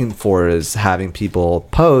I'm looking for is having people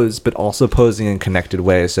pose, but also posing in connected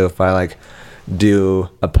ways. So if I like do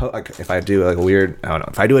like if I do like a weird, I don't know,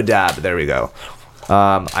 if I do a dab, there we go.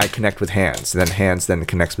 I connect with Hans, and then Hans then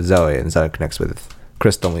connects with Zoe, and Zoe connects with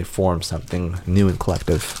Crystal, and we form something new and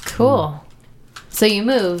collective. Cool. So you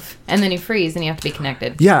move, and then you freeze, and you have to be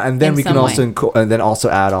connected. Yeah, and then in we can some also way. and then also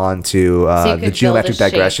add on to So you the could geometric build a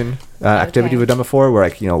shape. digression activity Okay. we've done before, where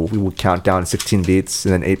like we would count down 16 beats,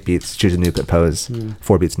 and then 8 beats, choose a new pose,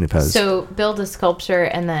 4 beats, new pose. So build a sculpture,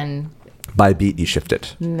 and then By beat, you shift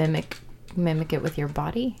it. mimic it with your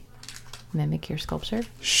body. Mimic your sculpture.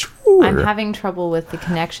 Sure. I'm having trouble with the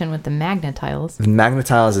connection with the magnetiles. The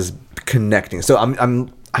magnetiles is connecting. So I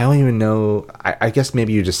don't even know. I guess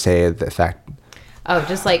maybe you just say the fact. Oh,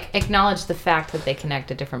 just like acknowledge the fact that they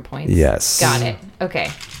connect at different points. Yes. Got it. Okay.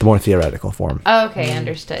 The more theoretical form. Okay,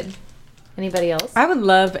 understood. Anybody else? I would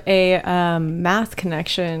love a math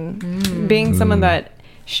connection. Being someone that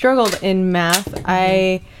struggled in math,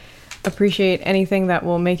 I appreciate anything that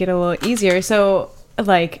will make it a little easier. So,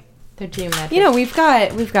 like, They're geometric. you know, we've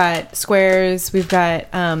got squares, we've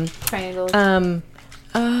got triangles.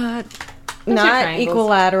 not triangles.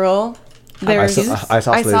 equilateral. There's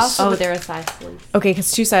Isosceles. Oh, they're isosceles. okay,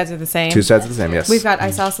 because 2 sides are the same. 2 sides of the same. Yes. We've got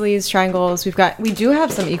isosceles, triangles. We do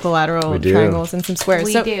have some equilateral We do. triangles and some squares.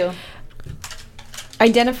 We So do.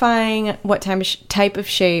 identifying what type of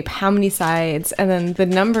shape, how many sides, and then the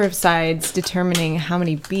number of sides determining how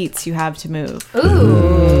many beats you have to move.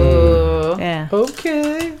 Ooh. Yeah.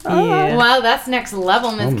 Okay. Yeah. Wow, that's next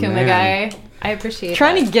level, Miss Oh, Kumagai. man. I appreciate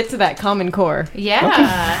Trying that. to get to that common core.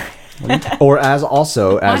 Yeah. Or as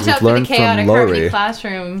also as Watch we've out for the learned chaotic from harmony Lori,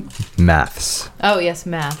 classroom. maths. Oh, yes,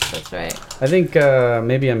 math. That's right. I think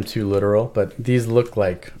maybe I'm too literal, but these look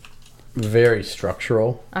like very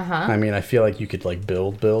structural. Uh-huh. I mean, I feel like you could like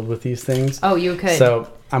build with these things. Oh, you could. So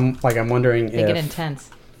I'm wondering They get if intense.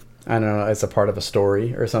 I don't know, it's a part of a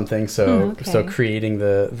story or something. So so okay. creating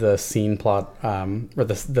the scene plot or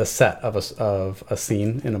the set of a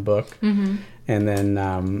scene in a book, and then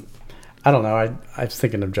I don't know. I was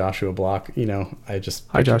thinking of Joshua Block. You know, I just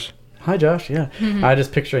Hi, Josh. Hi, Josh. Yeah, I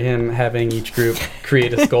just picture him having each group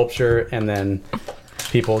create a sculpture and then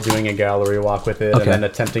people doing a gallery walk with it Okay. and then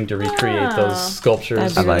attempting to recreate Wow. those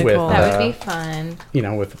sculptures That'd be really with cool. That would be fun. you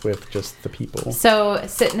know with just the people. So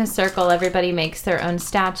sit in a circle. Everybody makes their own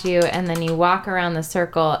statue, and then you walk around the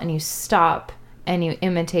circle, and you stop, and you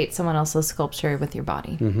imitate someone else's sculpture with your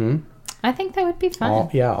body. Mm-hmm. I think that would be fun. All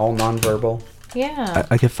nonverbal. Yeah.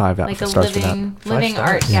 I get 5 out Like for a stars for that. living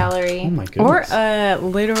art gallery. Oh my Or goodness. a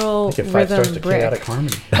literal Get 5 stars rhythm to brick. chaotic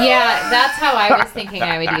harmony. Yeah, that's how I was thinking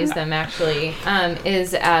I would use them actually,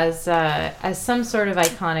 is as some sort of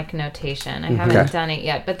iconic notation. I haven't Okay. done it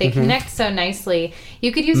yet, but they connect so nicely.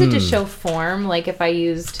 You could use it to show form, like if I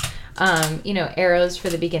used, arrows for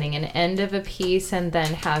the beginning and end of a piece, and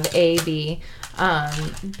then have A be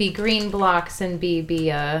green blocks and B be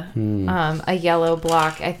a yellow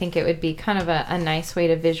block. I think it would be kind of a nice way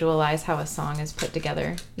to visualize how a song is put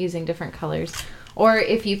together using different colors. Or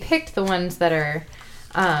if you picked the ones that are,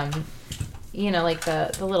 like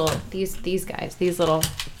the little these guys, these little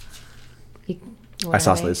what are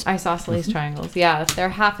Isosceles. they? Isosceles triangles. Yeah, they're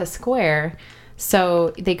half a square.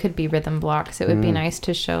 So they could be rhythm blocks. It would be nice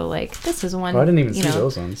to show like this is one. Oh, I didn't even see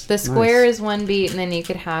those ones. The square Nice. is one beat, and then you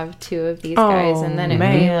could have 2 of these guys, and then it'd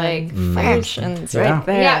be like fractions Yeah. right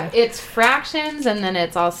there. yeah, it's fractions, and then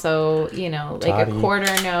it's also like Toddy. a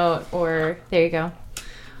quarter note, or there you go,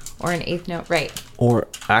 or an eighth note, right? Or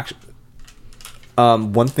actually,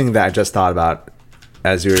 one thing that I just thought about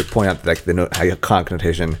as you were pointing out, like the iconic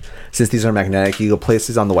notation, since these are magnetic, you go place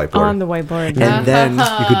these on the whiteboard. On the whiteboard. And then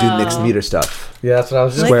you could do mixed meter stuff. Yeah, that's what I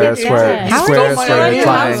was just Square, at square, that. How square, is it square, in your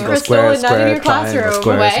house, triangle, Crystal, square, and not in square, your triangle, classroom?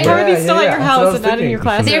 square, What? How square. are these still at your that's what I house was and not in your thinking.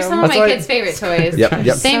 classroom? They're some of That's my why- kids' favorite toys. Yep, yep.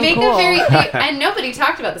 They So make cool. and nobody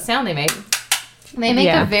talked about the sound they make. They make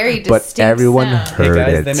Yeah. a very But distinct everyone sound. heard Hey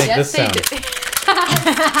guys, it. they make Yes, this they sound. do.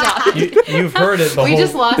 You've heard it the We whole.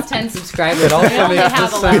 just lost 10 subscribers. It also We only makes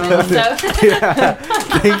have this 11,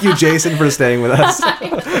 so Thank you, Jason, for staying with us.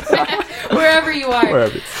 wherever you are.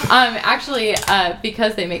 Wherever. Actually,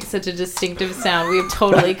 because they make such a distinctive sound, we've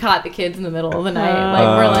totally caught the kids in the middle of the night.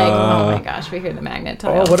 Like we're like, oh my gosh, we hear the magnet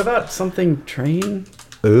tile. Oh, what about something train?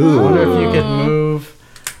 I Ooh. wonder if you could move,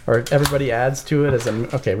 or everybody adds to it as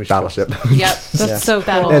a. Okay, we should. Battleship. Yep, That's Yeah. so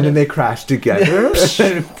That'll- cool. And then they crash together.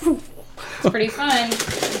 it's pretty fun.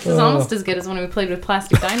 This is almost as good as when we played with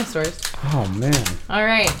plastic dinosaurs. Oh man. All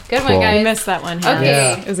right, good Cool. one, I guys. missed that one. Okay.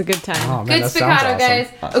 Yeah. It was a good time. Oh man, Good that sounds spiccato, awesome.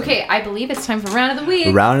 guys. Okay, I believe it's time for round of the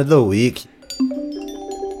week. Round of the week.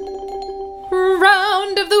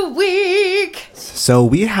 Round of the week. So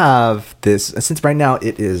we have this, since right now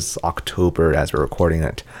it is October as we're recording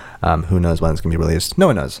it, Who knows when it's going to be released? No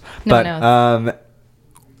one knows. No one knows.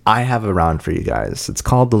 I have a round for you guys. It's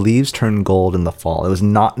called The Leaves Turn Gold in the Fall. It was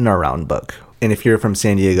not in our round book. And if you're from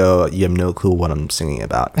San Diego, you have no clue what I'm singing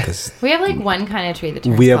about. Because we have like one kind of tree that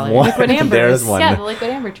turns we have color. one. Liquid ambers. There's one. Yeah, the liquid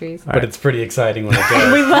amber trees. But it's pretty exciting when it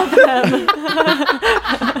does. We love them.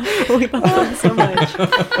 We love them so much.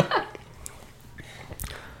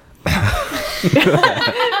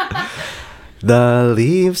 The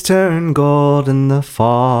leaves turn gold in the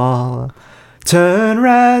fall. Turn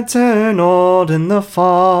red, turn old in the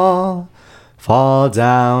fall. Fall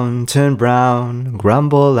down, turn brown,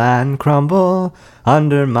 grumble and crumble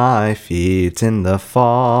under my feet in the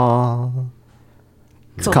fall.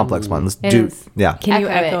 It's a complex one. Let's do. is. Yeah. Can you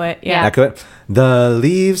Echo echo it. it? Yeah. Echo it. The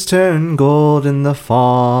leaves turn gold in the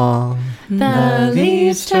fall. The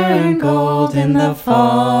leaves turn gold in the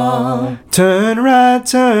fall. Turn red,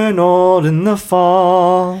 turn old in the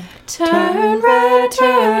fall. Turn red,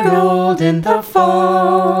 turn gold in the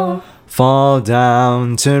fall. Fall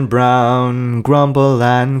down, turn brown, grumble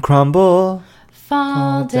and crumble.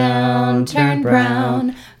 Fall down, turn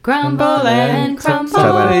brown, grumble and crumble.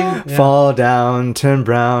 Yeah. Fall down, turn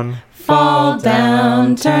brown, Fall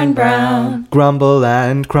down, turn brown, grumble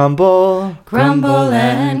and crumble. grumble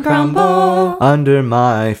and crumble. Under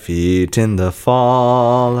my feet in the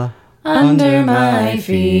fall. Under my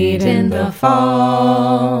feet in the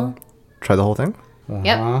fall. Try the whole thing.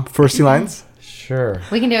 Yep, First 2 lines. Sure.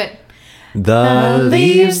 we can do it. The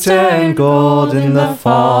leaves turn gold in the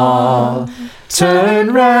fall.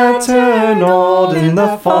 Turn red, turn old in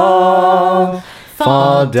the fall.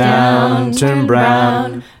 Fall down, turn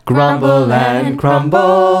brown, grumble and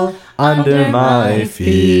crumble under my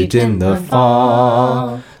feet in the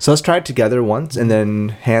fall. So let's try it together once, and then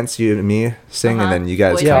Hans, you and me sing, and then you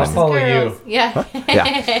guys Boys Yeah, I'll versus follow girls. you. Yeah.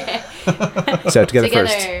 Yeah. So together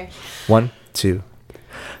first. Together. 1, 2.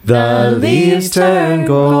 The leaves turn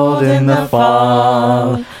gold in the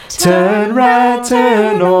fall. Turn red,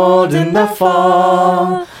 turn old in the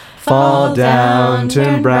fall. Fall down,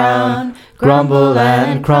 turn brown, grumble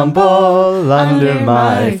and crumble under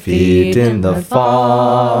my feet in the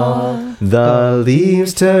fall. The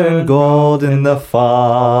leaves turn gold in the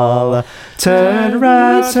fall. Turn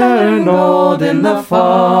red, turn old in the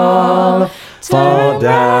fall. Fall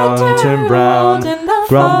down, turn brown,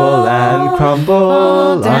 grumble and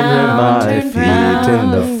crumble under my feet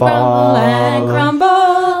in the fall.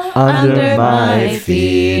 Under my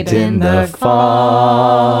feet in the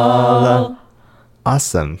fall.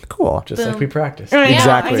 Awesome. Cool. Just like we practiced.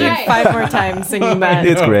 Exactly. I did 5 more times singing that.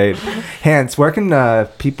 It's great. Hans, where can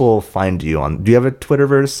people find you on? Do you have a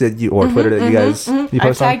Twitterverse that you or Twitter that you guys you I've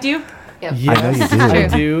post on? tagged you. Yep. I know you do. I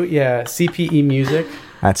do. Yeah. CPE Music.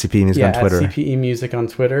 At CP Music Yeah, on Twitter. at CPE Music on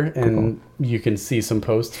Twitter, and you can see some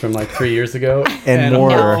posts from like 3 years ago, And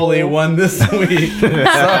more. hopefully one this week.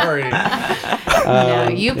 Sorry. No,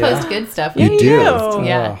 you post good stuff. You do.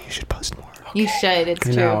 Yeah, You should post more. you should. It's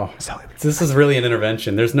I true. know. So This is really an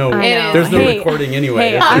intervention. There's no know. there's no Hey, recording anyway.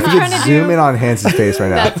 hey, It's I'm if just- you trying could to zoom do- in on Hans' face right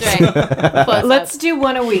now. That's right. Close Let's up. do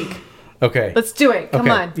one a week. okay. Let's do it. Come okay.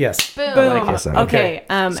 on. Yes. Boom. Boom. like it. Awesome. Okay.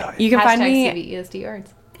 Sorry. You can find me. CVESD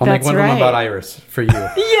arts. I'll make That's one of them right. about Iris for you.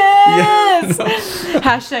 Yes.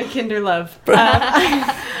 Hashtag Kinderlove.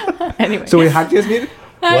 Anyway. So wait, how'd you guys meet?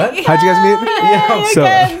 What? How'd you guys meet? Yay, So-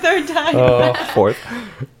 again, 3rd time. Oh, Fourth.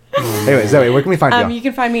 Anyway, Zoe, where can we find you? You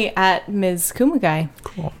can find me at Ms. Kumagai.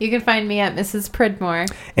 You can find me at Mrs. Pridmore.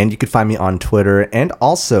 And you can find me on Twitter and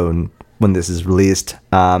also, when this is released,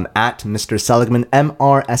 at Mr. Seligman,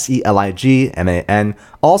 MrSeligman.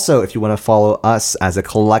 Also, if you want to follow us as a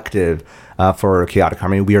collective for Chaotic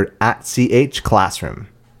Harmony, we are at CH Classroom.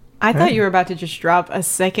 I thought you were about to just drop a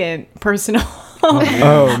second personal. Oh,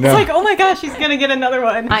 It's no. like, oh my gosh, she's going to get another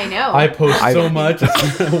one. I know. I post so much.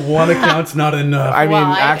 One account's not enough. I mean,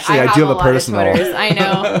 actually, I do have a lot of personal. Twitters. I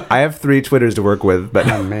know. I have 3 Twitters to work with, but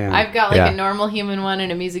Oh man. I've got like Yeah. a normal human one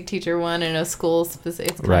and a music teacher one and a school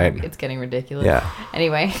specific. It's Right. It's getting ridiculous. Yeah.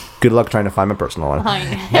 Anyway, good luck trying to find my personal one. I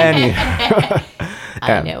know. Any-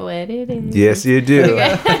 I know what it is. Yes, you do.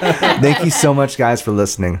 Thank you so much, guys, for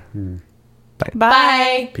listening.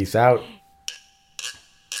 Bye. Peace out.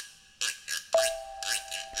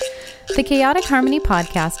 The Chaotic Harmony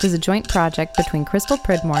podcast is a joint project between Crystal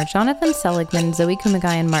Pridmore, Jonathan Seligman, Zoe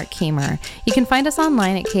Kumagai, and Mark Kamer. You can find us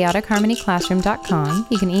online at chaoticharmonyclassroom.com.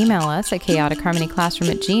 You can email us at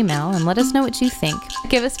chaoticharmonyclassroom@gmail.com and let us know what you think.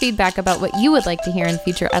 Give us feedback about what you would like to hear in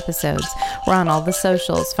future episodes. We're on all the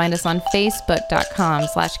socials. Find us on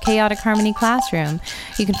facebook.com/chaoticharmonyclassroom.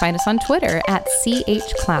 You can find us on Twitter at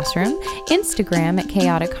CHClassroom, Instagram at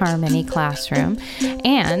Chaotic Harmony Classroom,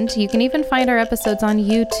 and you can even find our episodes on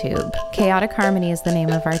YouTube. Chaotic Harmony is the name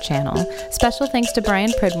of our channel. Special thanks to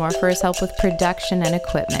Brian Pridmore for his help with production and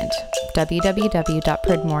equipment.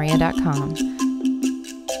 www.pridmoria.com.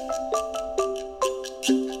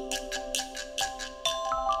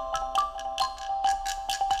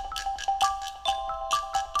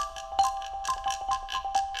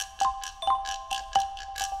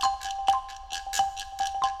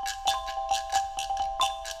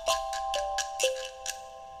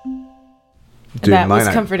 Dude, that was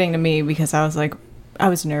mine, comforting to me because I was like, I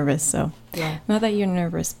was nervous. So not that you're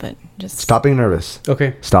nervous, but just Stop being nervous.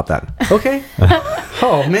 Okay. Stop that. Okay.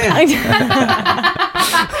 Oh, man. I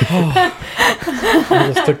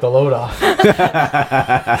just took the load off.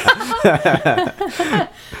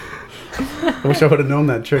 I wish I would have known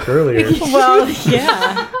that trick earlier. Well,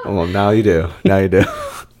 yeah. Well, now you do. Now you do.